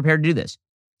 stocks are not prepared to do this.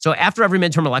 So after every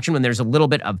midterm election, when there's a little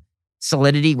bit of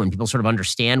solidity, when people sort of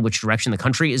understand which direction the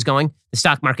country is going, the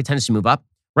stock market tends to move up.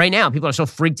 Right now, people are so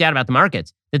freaked out about the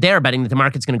markets that they are betting that the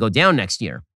market's going to go down next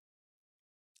year.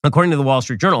 According to the Wall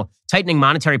Street Journal, tightening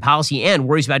monetary policy and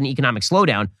worries about an economic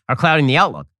slowdown are clouding the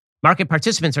outlook. Market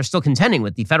participants are still contending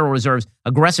with the Federal Reserve's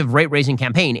aggressive rate-raising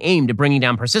campaign aimed at bringing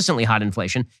down persistently hot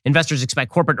inflation. Investors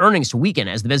expect corporate earnings to weaken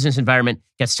as the business environment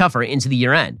gets tougher into the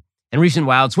year end. And recent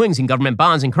wild swings in government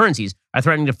bonds and currencies are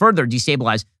threatening to further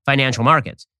destabilize financial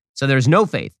markets. So there's no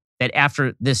faith that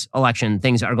after this election,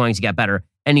 things are going to get better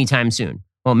anytime soon.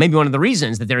 Well, maybe one of the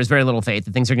reasons that there is very little faith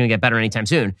that things are going to get better anytime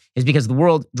soon is because the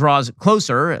world draws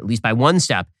closer, at least by one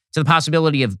step, to the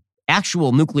possibility of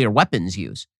actual nuclear weapons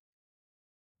use.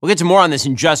 We'll get to more on this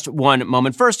in just one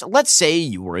moment. First, let's say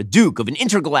you were a duke of an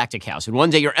intergalactic house and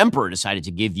one day your emperor decided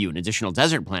to give you an additional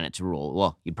desert planet to rule.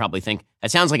 Well, you'd probably think,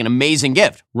 that sounds like an amazing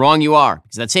gift. Wrong you are,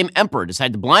 because that same emperor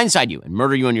decided to blindside you and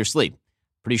murder you in your sleep.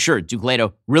 Pretty sure Duke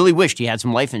Leto really wished he had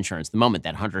some life insurance the moment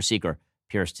that hunter-seeker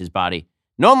pierced his body.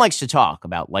 No one likes to talk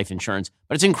about life insurance,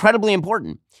 but it's incredibly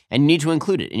important, and you need to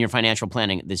include it in your financial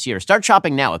planning this year. Start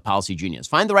shopping now with Policy Genius.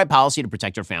 Find the right policy to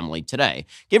protect your family today.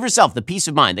 Give yourself the peace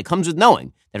of mind that comes with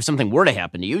knowing that if something were to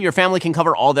happen to you, your family can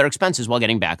cover all their expenses while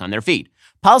getting back on their feet.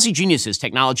 Policy Genius's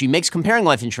technology makes comparing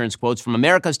life insurance quotes from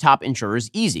America's top insurers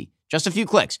easy. Just a few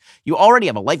clicks. You already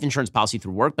have a life insurance policy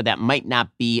through work, but that might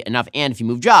not be enough. And if you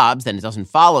move jobs, then it doesn't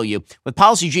follow you. With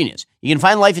Policy Genius, you can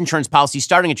find life insurance policies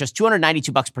starting at just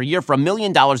 $292 per year for $1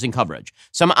 million in coverage.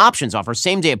 Some options offer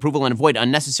same-day approval and avoid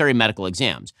unnecessary medical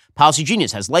exams. Policy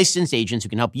Genius has licensed agents who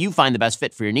can help you find the best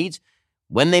fit for your needs.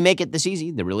 When they make it this easy,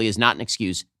 there really is not an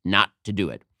excuse not to do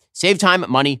it. Save time,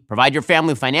 money, provide your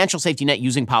family with financial safety net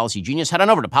using Policy Genius. Head on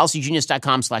over to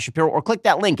policygenius.com/Shapiro or click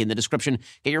that link in the description.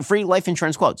 Get your free life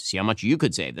insurance quotes. See how much you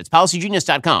could save. That's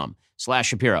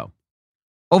policygenius.com/Shapiro.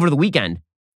 Over the weekend,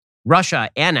 Russia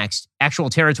annexed actual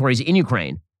territories in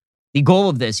Ukraine. The goal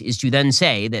of this is to then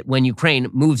say that when Ukraine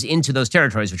moves into those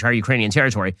territories, which are Ukrainian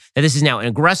territory, that this is now an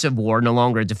aggressive war, no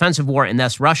longer a defensive war, and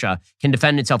thus Russia can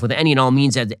defend itself with any and all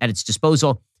means at its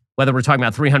disposal. Whether we're talking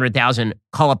about 300,000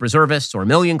 call-up reservists or 1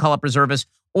 million call-up reservists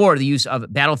or the use of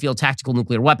battlefield tactical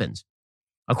nuclear weapons.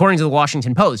 According to the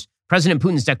Washington Post, President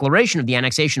Putin's declaration of the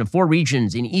annexation of 4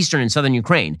 regions in eastern and southern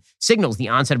Ukraine signals the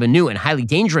onset of a new and highly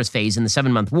dangerous phase in the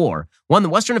 7-month war, one that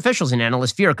Western officials and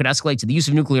analysts fear could escalate to the use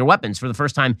of nuclear weapons for the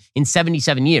first time in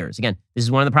 77 years. Again, this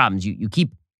is one of the problems. You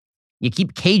keep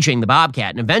caging the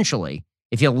Bobcat, and eventually,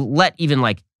 if you let even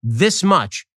like this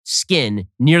much skin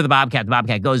near the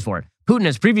Bobcat goes for it. Putin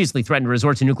has previously threatened to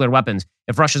resort to nuclear weapons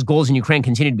if Russia's goals in Ukraine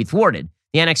continue to be thwarted.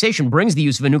 The annexation brings the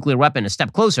use of a nuclear weapon a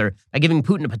step closer by giving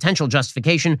Putin a potential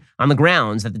justification on the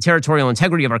grounds that the territorial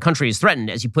integrity of our country is threatened,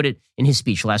 as he put it in his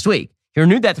speech last week. He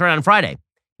renewed that threat on Friday,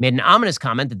 made an ominous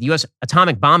comment that the U.S.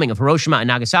 atomic bombing of Hiroshima and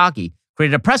Nagasaki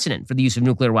created a precedent for the use of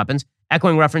nuclear weapons,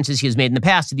 echoing references he has made in the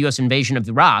past to the U.S. invasion of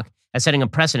Iraq as setting a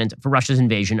precedent for Russia's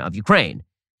invasion of Ukraine.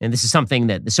 And this is something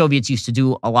that the Soviets used to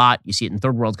do a lot. You see it in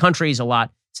third world countries a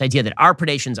lot. This idea that our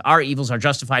predations, our evils are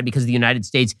justified because the United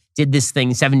States did this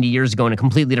thing 70 years ago in a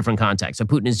completely different context. So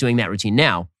Putin is doing that routine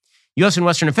now. U.S. and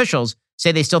Western officials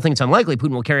say they still think it's unlikely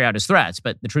Putin will carry out his threats.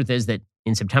 But the truth is that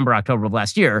in September, October of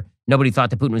last year, nobody thought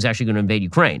that Putin was actually going to invade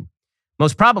Ukraine.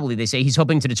 Most probably, they say, he's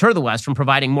hoping to deter the West from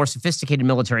providing more sophisticated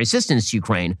military assistance to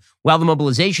Ukraine, while the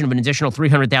mobilization of an additional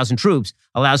 300,000 troops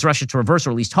allows Russia to reverse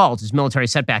or at least halt its military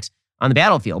setbacks on the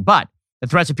battlefield. But the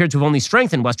threats appear to have only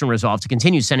strengthened Western resolve to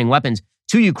continue sending weapons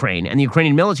to Ukraine, and the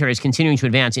Ukrainian military is continuing to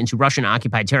advance into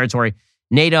Russian-occupied territory.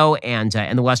 NATO and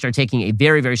the West are taking a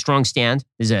very, very strong stand.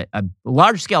 There's a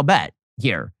large-scale bet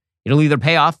here. It'll either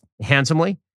pay off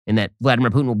handsomely in that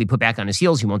Vladimir Putin will be put back on his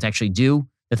heels. He won't actually do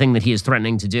the thing that he is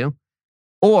threatening to do.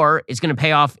 Or it's going to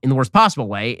pay off in the worst possible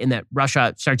way in that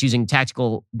Russia starts using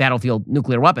tactical battlefield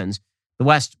nuclear weapons. The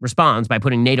West responds by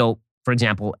putting NATO, for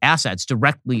example, assets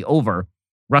directly over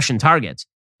Russian targets.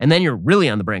 And then you're really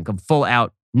on the brink of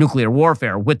full-out nuclear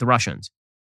warfare with the Russians.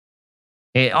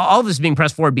 All of this is being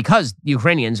pressed forward because the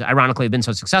Ukrainians, ironically, have been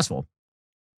so successful.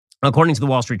 According to the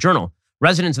Wall Street Journal,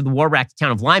 residents of the war-racked town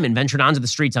of Lyman ventured onto the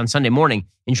streets on Sunday morning,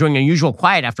 enjoying unusual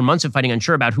quiet after months of fighting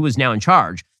unsure about who was now in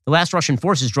charge. The last Russian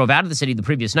forces drove out of the city the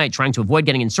previous night, trying to avoid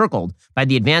getting encircled by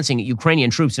the advancing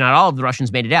Ukrainian troops. Not all of the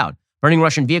Russians made it out. Burning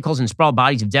Russian vehicles and sprawled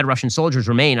bodies of dead Russian soldiers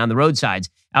remain on the roadsides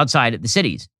outside the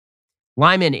cities.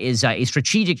 Lyman is a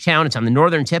strategic town. It's on the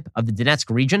northern tip of the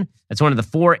Donetsk region. That's one of the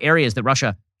 4 areas that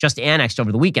Russia just annexed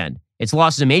over the weekend. Its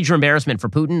loss is a major embarrassment for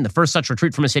Putin. The first such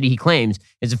retreat from a city he claims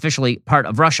is officially part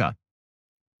of Russia.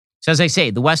 So as I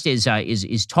say, the West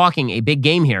is talking a big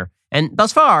game here. And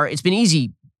thus far, it's been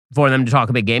easy for them to talk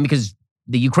a big game because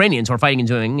the Ukrainians who are fighting and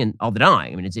doing and all the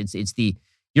time. I mean, it's the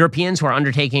Europeans who are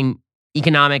undertaking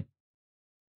economic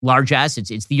largesse.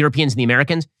 It's the Europeans and the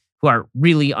Americans who are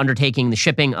really undertaking the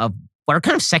shipping of what are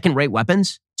kind of second-rate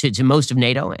weapons to most of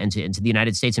NATO and to the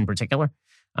United States in particular.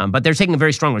 But they're taking a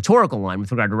very strong rhetorical line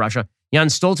with regard to Russia.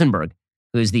 Jens Stoltenberg,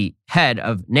 who is the head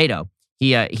of NATO,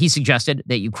 he suggested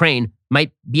that Ukraine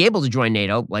might be able to join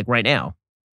NATO, like right now.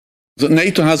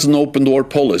 NATO has an open door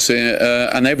policy,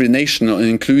 and every nation,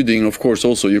 including, of course,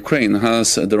 also Ukraine,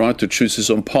 has the right to choose its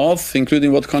own path,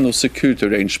 including what kind of security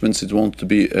arrangements it wants to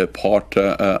be a part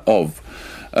of.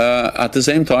 At the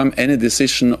same time, any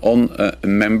decision on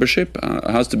membership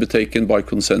has to be taken by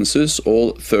consensus.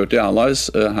 All 30 allies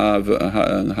have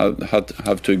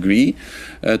to agree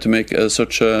to make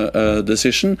such a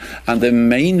decision. And the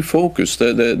main focus,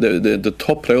 the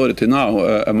top priority now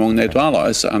among NATO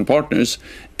allies and partners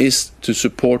is to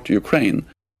support Ukraine.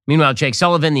 Meanwhile, Jake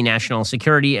Sullivan, the national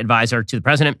security advisor to the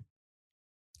president,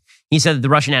 he said that the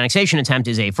Russian annexation attempt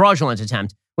is a fraudulent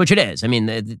attempt, which it is. I mean,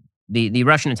 the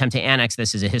Russian attempt to annex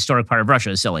this as a historic part of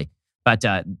Russia is silly, but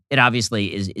it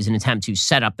obviously is an attempt to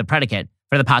set up the predicate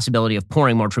for the possibility of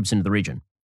pouring more troops into the region.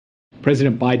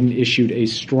 President Biden issued a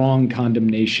strong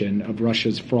condemnation of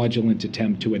Russia's fraudulent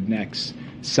attempt to annex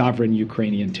sovereign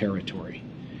Ukrainian territory.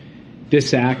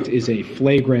 This act is a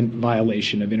flagrant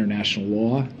violation of international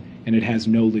law, and it has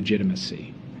no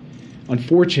legitimacy.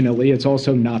 Unfortunately, it's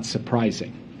also not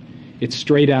surprising. It's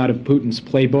straight out of Putin's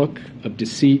playbook of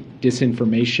deceit,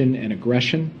 disinformation, and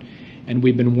aggression, and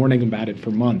we've been warning about it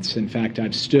for months. In fact,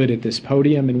 I've stood at this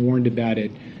podium and warned about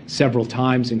it several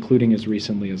times, including as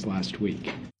recently as last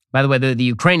week. By the way, the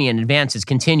Ukrainian advances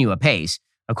continue apace.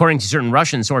 According to certain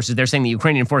Russian sources, they're saying the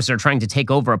Ukrainian forces are trying to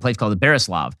take over a place called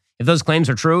Berislav. If those claims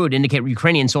are true, it would indicate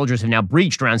Ukrainian soldiers have now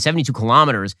breached around 72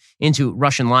 kilometers into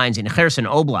Russian lines in Kherson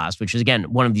Oblast, which is,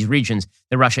 again, one of these regions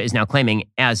that Russia is now claiming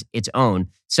as its own.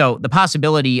 So the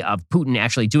possibility of Putin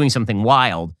actually doing something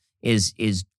wild is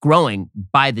growing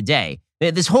by the day.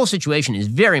 This whole situation is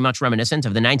very much reminiscent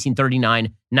of the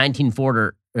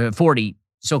 1939-1940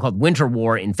 so-called Winter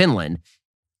War in Finland.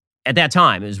 At that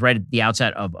time, it was right at the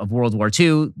outset of World War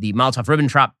II. The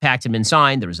Molotov-Ribbentrop Pact had been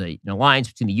signed. There was an alliance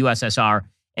between the USSR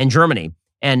and Germany.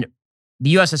 And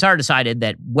the USSR decided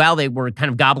that while they were kind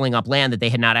of gobbling up land that they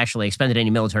had not actually expended any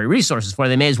military resources for,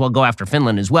 they may as well go after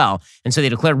Finland as well. And so they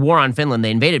declared war on Finland. They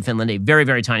invaded Finland, a very,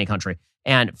 very tiny country.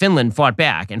 And Finland fought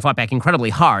back incredibly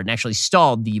hard and actually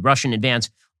stalled the Russian advance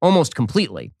almost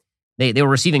completely. They were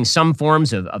receiving some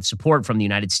forms of support from the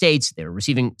United States. They were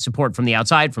receiving support from the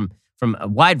outside, from a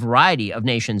wide variety of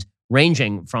nations,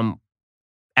 ranging from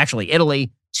actually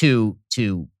Italy to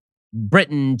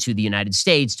Britain, to the United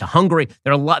States, to Hungary.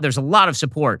 There's a lot of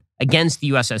support against the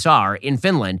USSR in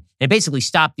Finland, and it basically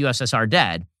stopped the USSR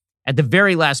dead. At the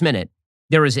very last minute,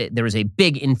 there was a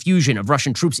big infusion of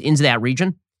Russian troops into that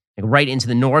region, like right into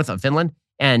the north of Finland,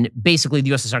 and basically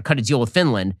the USSR cut a deal with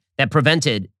Finland that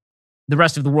prevented the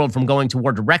rest of the world from going to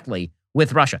war directly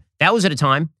with Russia. That was at a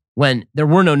time when there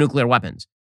were no nuclear weapons.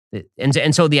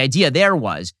 And so the idea there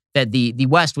was that the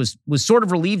West was sort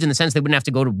of relieved in the sense they wouldn't have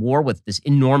to go to war with this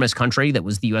enormous country that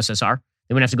was the USSR.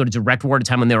 They wouldn't have to go to direct war at a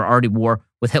time when they were already at war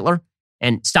with Hitler.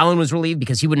 And Stalin was relieved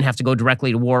because he wouldn't have to go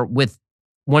directly to war with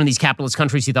one of these capitalist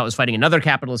countries he thought was fighting another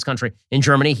capitalist country in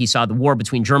Germany. He saw the war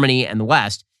between Germany and the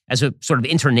West as a sort of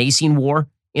internecine war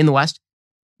in the West.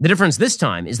 The difference this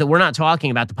time is that we're not talking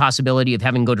about the possibility of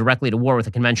having to go directly to war with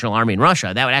a conventional army in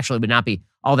Russia. That would not be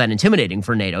all that intimidating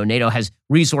for NATO. NATO has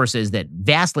resources that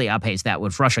vastly outpace that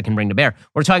which Russia can bring to bear.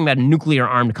 We're talking about a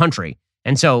nuclear-armed country.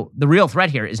 And so the real threat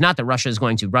here is not that Russia is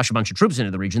going to rush a bunch of troops into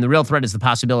the region. The real threat is the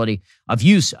possibility of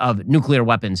use of nuclear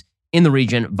weapons in the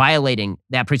region, violating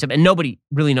that precept. And nobody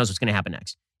really knows what's going to happen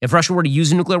next. If Russia were to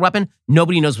use a nuclear weapon,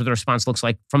 nobody knows what the response looks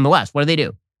like from the West. What do?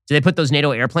 Do they put those NATO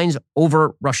airplanes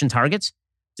over Russian targets?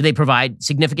 Do they provide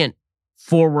significant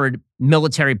forward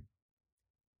military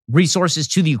resources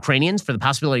to the Ukrainians for the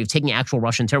possibility of taking actual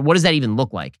Russian territory? What does that even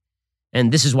look like?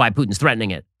 And this is why Putin's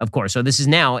threatening it, of course. So this is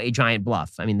now a giant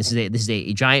bluff. I mean, this is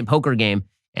a giant poker game.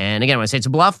 And again, when I say it's a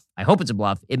bluff, I hope it's a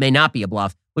bluff. It may not be a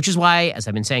bluff, which is why, as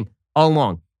I've been saying all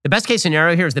along, the best case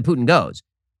scenario here is that Putin goes.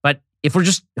 But if we're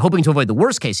just hoping to avoid the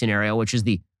worst case scenario, which is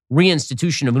the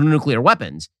reinstitution of nuclear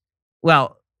weapons,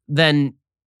 well, then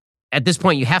at this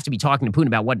point, you have to be talking to Putin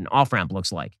about what an off-ramp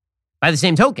looks like. By the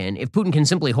same token, if Putin can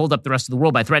simply hold up the rest of the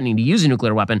world by threatening to use a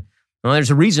nuclear weapon, well, there's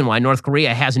a reason why North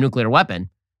Korea has a nuclear weapon.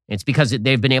 It's because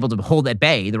they've been able to hold at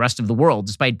bay the rest of the world,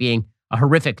 despite being a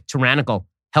horrific, tyrannical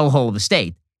hellhole of a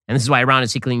state. And this is why Iran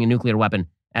is seeking a nuclear weapon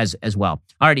as well.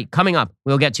 Alrighty, coming up,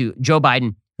 we'll get to Joe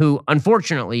Biden, who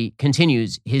unfortunately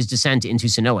continues his descent into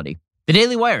senility. The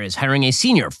Daily Wire is hiring a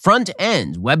senior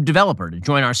front-end web developer to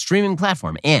join our streaming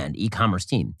platform and e-commerce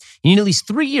team. You need at least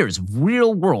 3 years of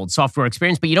real-world software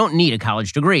experience, but you don't need a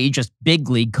college degree, just big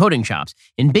league coding chops.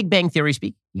 In Big Bang Theory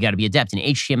speak, you got to be adept in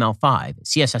HTML5,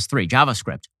 CSS3,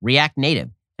 JavaScript, React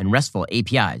Native, and RESTful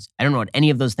APIs. I don't know what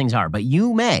any of those things are, but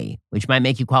you may, which might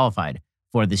make you qualified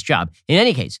for this job. In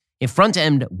any case, if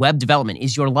front-end web development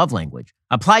is your love language,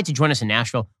 apply to join us in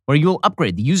Nashville, where you will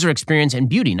upgrade the user experience and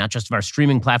beauty, not just of our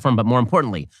streaming platform, but more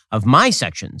importantly, of my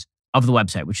sections of the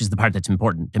website, which is the part that's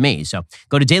important to me. So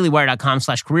go to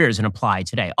dailywire.com/careers and apply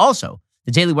today. Also,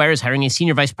 the Daily Wire is hiring a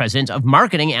senior vice president of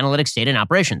marketing, analytics, data, and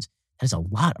operations. That is a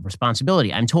lot of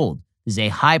responsibility. I'm told this is a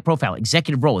high-profile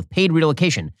executive role with paid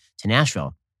relocation to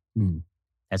Nashville.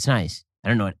 That's nice. I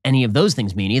don't know what any of those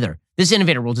things mean either. This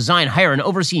innovator will design, hire, and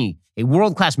oversee a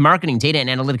world-class marketing data and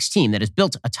analytics team that is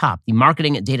built atop the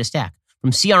marketing data stack,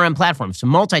 from CRM platforms to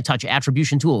multi-touch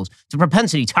attribution tools to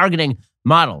propensity targeting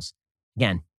models.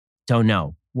 Again, don't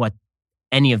know what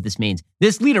any of this means.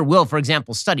 This leader will, for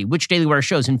example, study which Daily Wire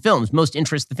shows and films most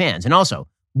interest the fans, and also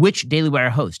which Daily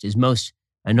Wire host is most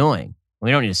annoying.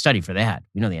 We don't need to study for that.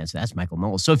 We know the answer. That's Michael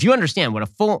Knowles. So if you understand what a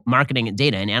full marketing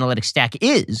data and analytics stack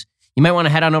is, you might want to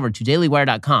head on over to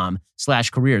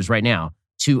dailywire.com/careers right now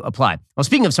to apply. Well,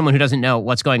 speaking of someone who doesn't know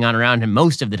what's going on around him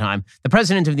most of the time, the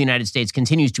President of the United States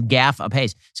continues to gaffe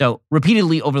apace. So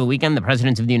repeatedly over the weekend, the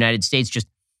President of the United States just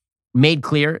made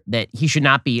clear that he should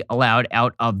not be allowed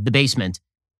out of the basement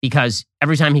because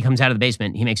every time he comes out of the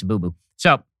basement, he makes a boo-boo.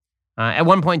 So at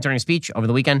one point during a speech over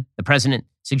the weekend, the President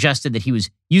suggested that he was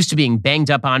used to being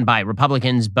banged up on by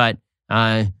Republicans, but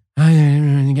I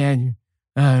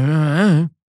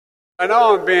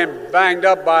know I'm being banged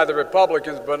up by the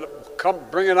Republicans, but come,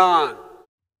 bring it on.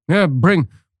 Yeah, bring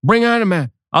on him,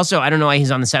 man. Also, I don't know why he's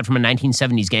on the set from a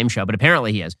 1970s game show, but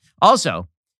apparently he is. Also,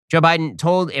 Joe Biden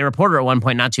told a reporter at one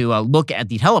point not to look at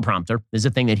the teleprompter. This is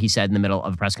a thing that he said in the middle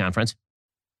of a press conference.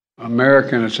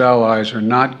 America and its allies are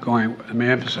not going, let me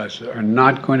emphasize, are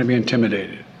not going to be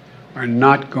intimidated, are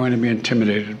not going to be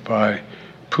intimidated by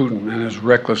Putin and his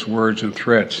reckless words and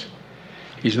threats.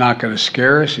 He's not going to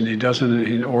scare us, and he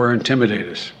doesn't, or intimidate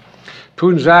us.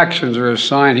 Putin's actions are a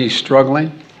sign he's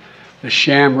struggling. The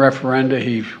sham referenda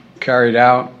he carried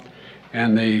out,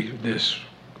 and this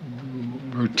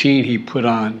routine he put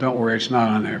on. Don't worry, it's not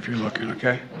on there if you're looking.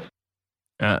 Okay.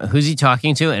 Who's he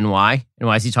talking to, and why? And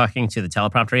why is he talking to the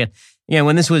teleprompter again? Yeah,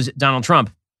 when this was Donald Trump,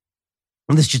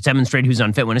 this just demonstrated who's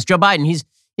unfit. When it's Joe Biden, he's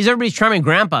everybody's charming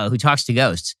grandpa who talks to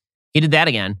ghosts. He did that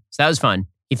again, so that was fun.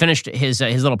 He finished his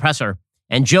little presser.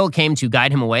 And Jill came to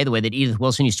guide him away the way that Edith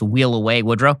Wilson used to wheel away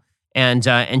Woodrow. And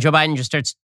Joe Biden just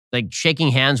starts like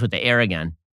shaking hands with the air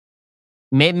again.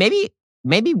 Maybe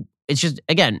it's just,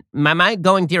 again, my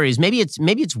going theory is maybe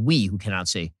it's we who cannot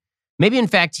see. Maybe, in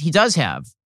fact, he does have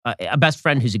a best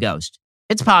friend who's a ghost.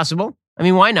 It's possible. I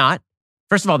mean, why not?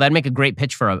 First of all, that'd make a great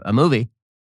pitch for a movie.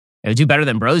 It would do better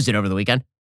than Bros did over the weekend.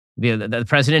 The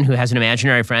president who has an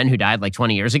imaginary friend who died like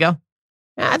 20 years ago.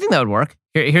 I think that would work.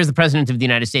 Here's the President of the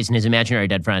United States and his imaginary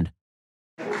dead friend.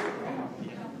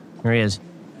 Here he is.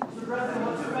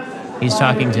 He's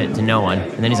talking to no one.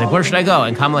 And then he's like, where should I go?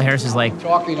 And Kamala Harris is like...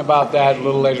 Talking about that a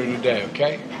little later today,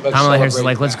 okay? Kamala Harris is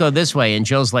like, let's go this way. And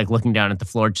Jill's like looking down at the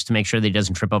floor just to make sure that he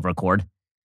doesn't trip over a cord.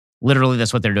 Literally,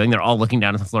 that's what they're doing. They're all looking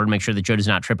down at the floor to make sure that Joe does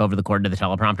not trip over the cord to the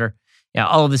teleprompter. Yeah,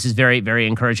 all of this is very, very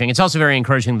encouraging. It's also very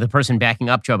encouraging that the person backing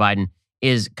up Joe Biden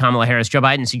is Kamala Harris. Joe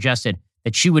Biden suggested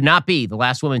that she would not be the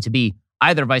last woman to be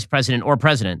either vice president or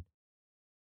president.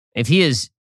 If he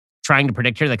is trying to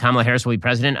predict here that Kamala Harris will be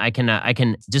president, I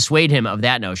can dissuade him of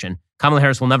that notion. Kamala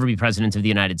Harris will never be president of the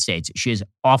United States. She is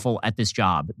awful at this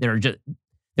job.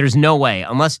 There's no way,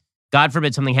 unless God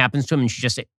forbid something happens to him and she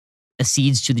just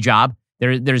accedes to the job.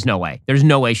 There's no way. There's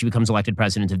no way she becomes elected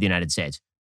president of the United States.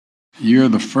 You're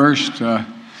the first,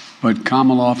 but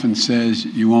Kamala often says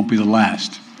you won't be the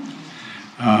last.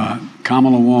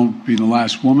 Kamala won't be the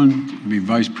last woman to be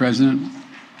vice president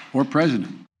or president.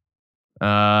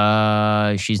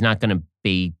 She's not going to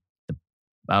be.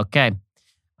 Okay.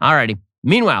 All righty.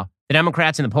 Meanwhile, the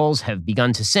Democrats in the polls have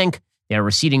begun to sink. They are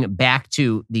receding back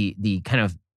to the kind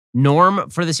of norm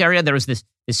for this area. There was this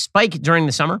spike during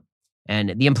the summer,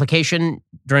 and the implication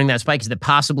during that spike is that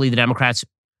possibly the Democrats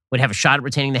would have a shot at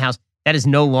retaining the House. That is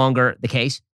no longer the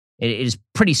case. It is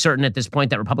pretty certain at this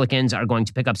point that Republicans are going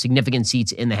to pick up significant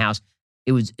seats in the House.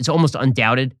 It's almost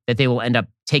undoubted that they will end up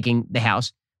taking the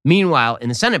House. Meanwhile, in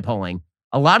the Senate polling,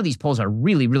 a lot of these polls are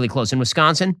really, really close. In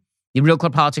Wisconsin, the Real Clear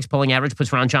Politics polling average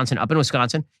puts Ron Johnson up in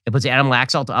Wisconsin. It puts Adam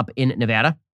Laxalt up in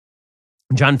Nevada.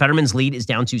 John Fetterman's lead is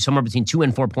down to somewhere between 2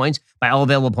 and 4 points by all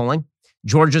available polling.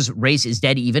 Georgia's race is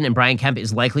dead even, and Brian Kemp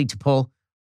is likely to pull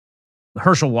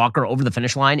Herschel Walker over the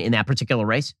finish line in that particular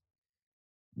race.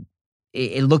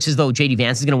 It looks as though J.D.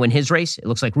 Vance is going to win his race. It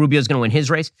looks like Rubio is going to win his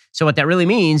race. So what that really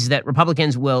means is that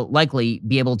Republicans will likely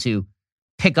be able to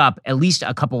pick up at least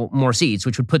a couple more seats,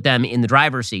 which would put them in the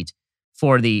driver's seat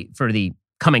for the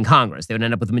coming Congress. They would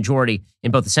end up with a majority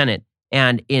in both the Senate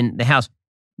and in the House.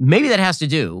 Maybe that has to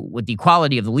do with the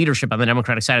quality of the leadership on the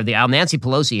Democratic side of the aisle. Nancy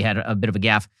Pelosi had a bit of a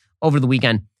gaffe over the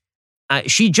weekend.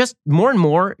 She just, more and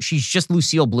more, she's just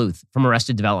Lucille Bluth from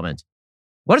Arrested Development.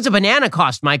 What does a banana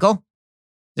cost, Michael?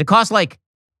 Does it cost like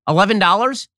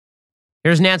 $11?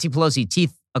 Here's Nancy Pelosi,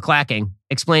 teeth a-clacking,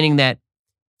 explaining that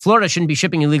Florida shouldn't be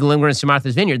shipping illegal immigrants to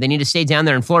Martha's Vineyard. They need to stay down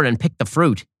there in Florida and pick the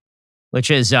fruit,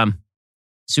 which is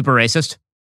super racist.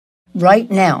 Right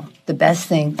now, the best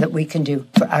thing that we can do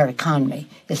for our economy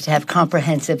is to have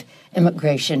comprehensive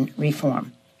immigration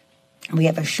reform. We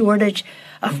have a shortage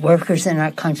of workers in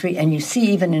our country, and you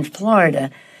see even in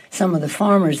Florida, some of the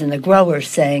farmers and the growers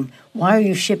saying, why are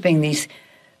you shipping these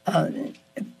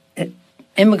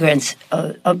immigrants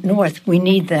up north? We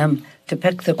need them to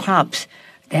pick the crops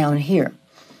down here.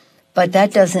 But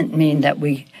that doesn't mean that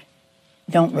we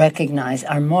don't recognize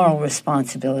our moral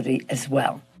responsibility as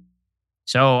well.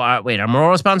 So, wait, our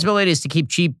moral responsibility is to keep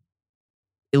cheap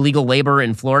illegal labor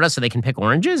in Florida so they can pick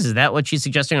oranges? Is that what she's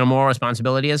suggesting our moral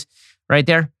responsibility is right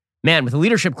there? Man, with a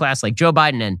leadership class like Joe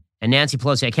Biden and Nancy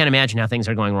Pelosi, I can't imagine how things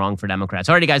are going wrong for Democrats.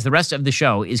 Alrighty, guys, the rest of the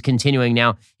show is continuing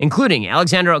now, including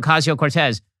Alexandra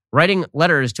Ocasio-Cortez writing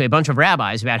letters to a bunch of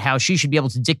rabbis about how she should be able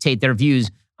to dictate their views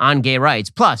on gay rights.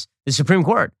 Plus, the Supreme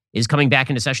Court is coming back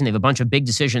into session. They have a bunch of big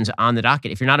decisions on the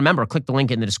docket. If you're not a member, click the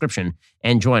link in the description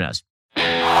and join us.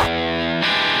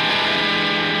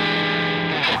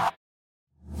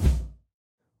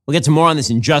 We'll get to more on this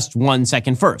in just 1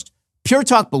 second. First, Pure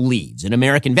Talk believes in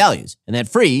American values, and that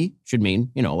free should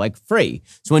mean, like free.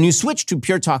 So when you switch to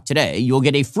Pure Talk today, you'll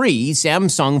get a free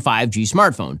Samsung 5G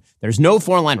smartphone. There's no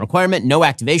 4-line requirement, no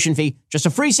activation fee, just a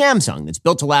free Samsung that's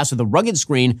built to last with a rugged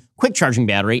screen, quick charging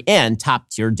battery, and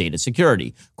top-tier data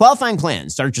security. Qualifying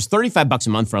plans start at just $35 a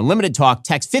month for unlimited talk,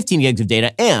 text, 15 gigs of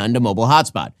data, and a mobile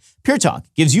hotspot. Pure Talk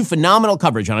gives you phenomenal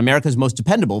coverage on America's most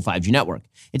dependable 5G network.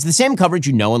 It's the same coverage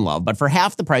you know and love, but for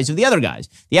half the price of the other guys.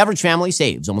 The average family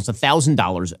saves almost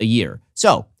 $1,000 a year.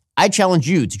 So, I challenge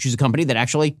you to choose a company that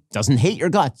actually doesn't hate your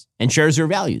guts and shares your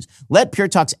values. Let Pure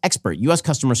Talk's expert U.S.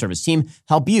 customer service team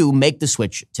help you make the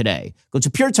switch today. Go to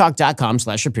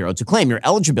puretalk.com/Shapiro to claim your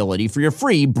eligibility for your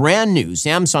free brand new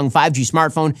Samsung 5G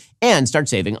smartphone and start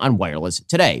saving on wireless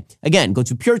today. Again, go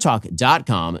to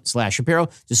puretalk.com/Shapiro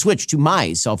to switch to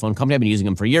my cell phone company. I've been using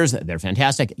them for years. They're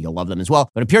fantastic. You'll love them as well.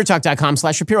 Go to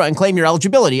puretalk.com/Shapiro and claim your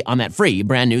eligibility on that free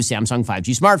brand new Samsung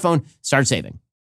 5G smartphone. Start saving.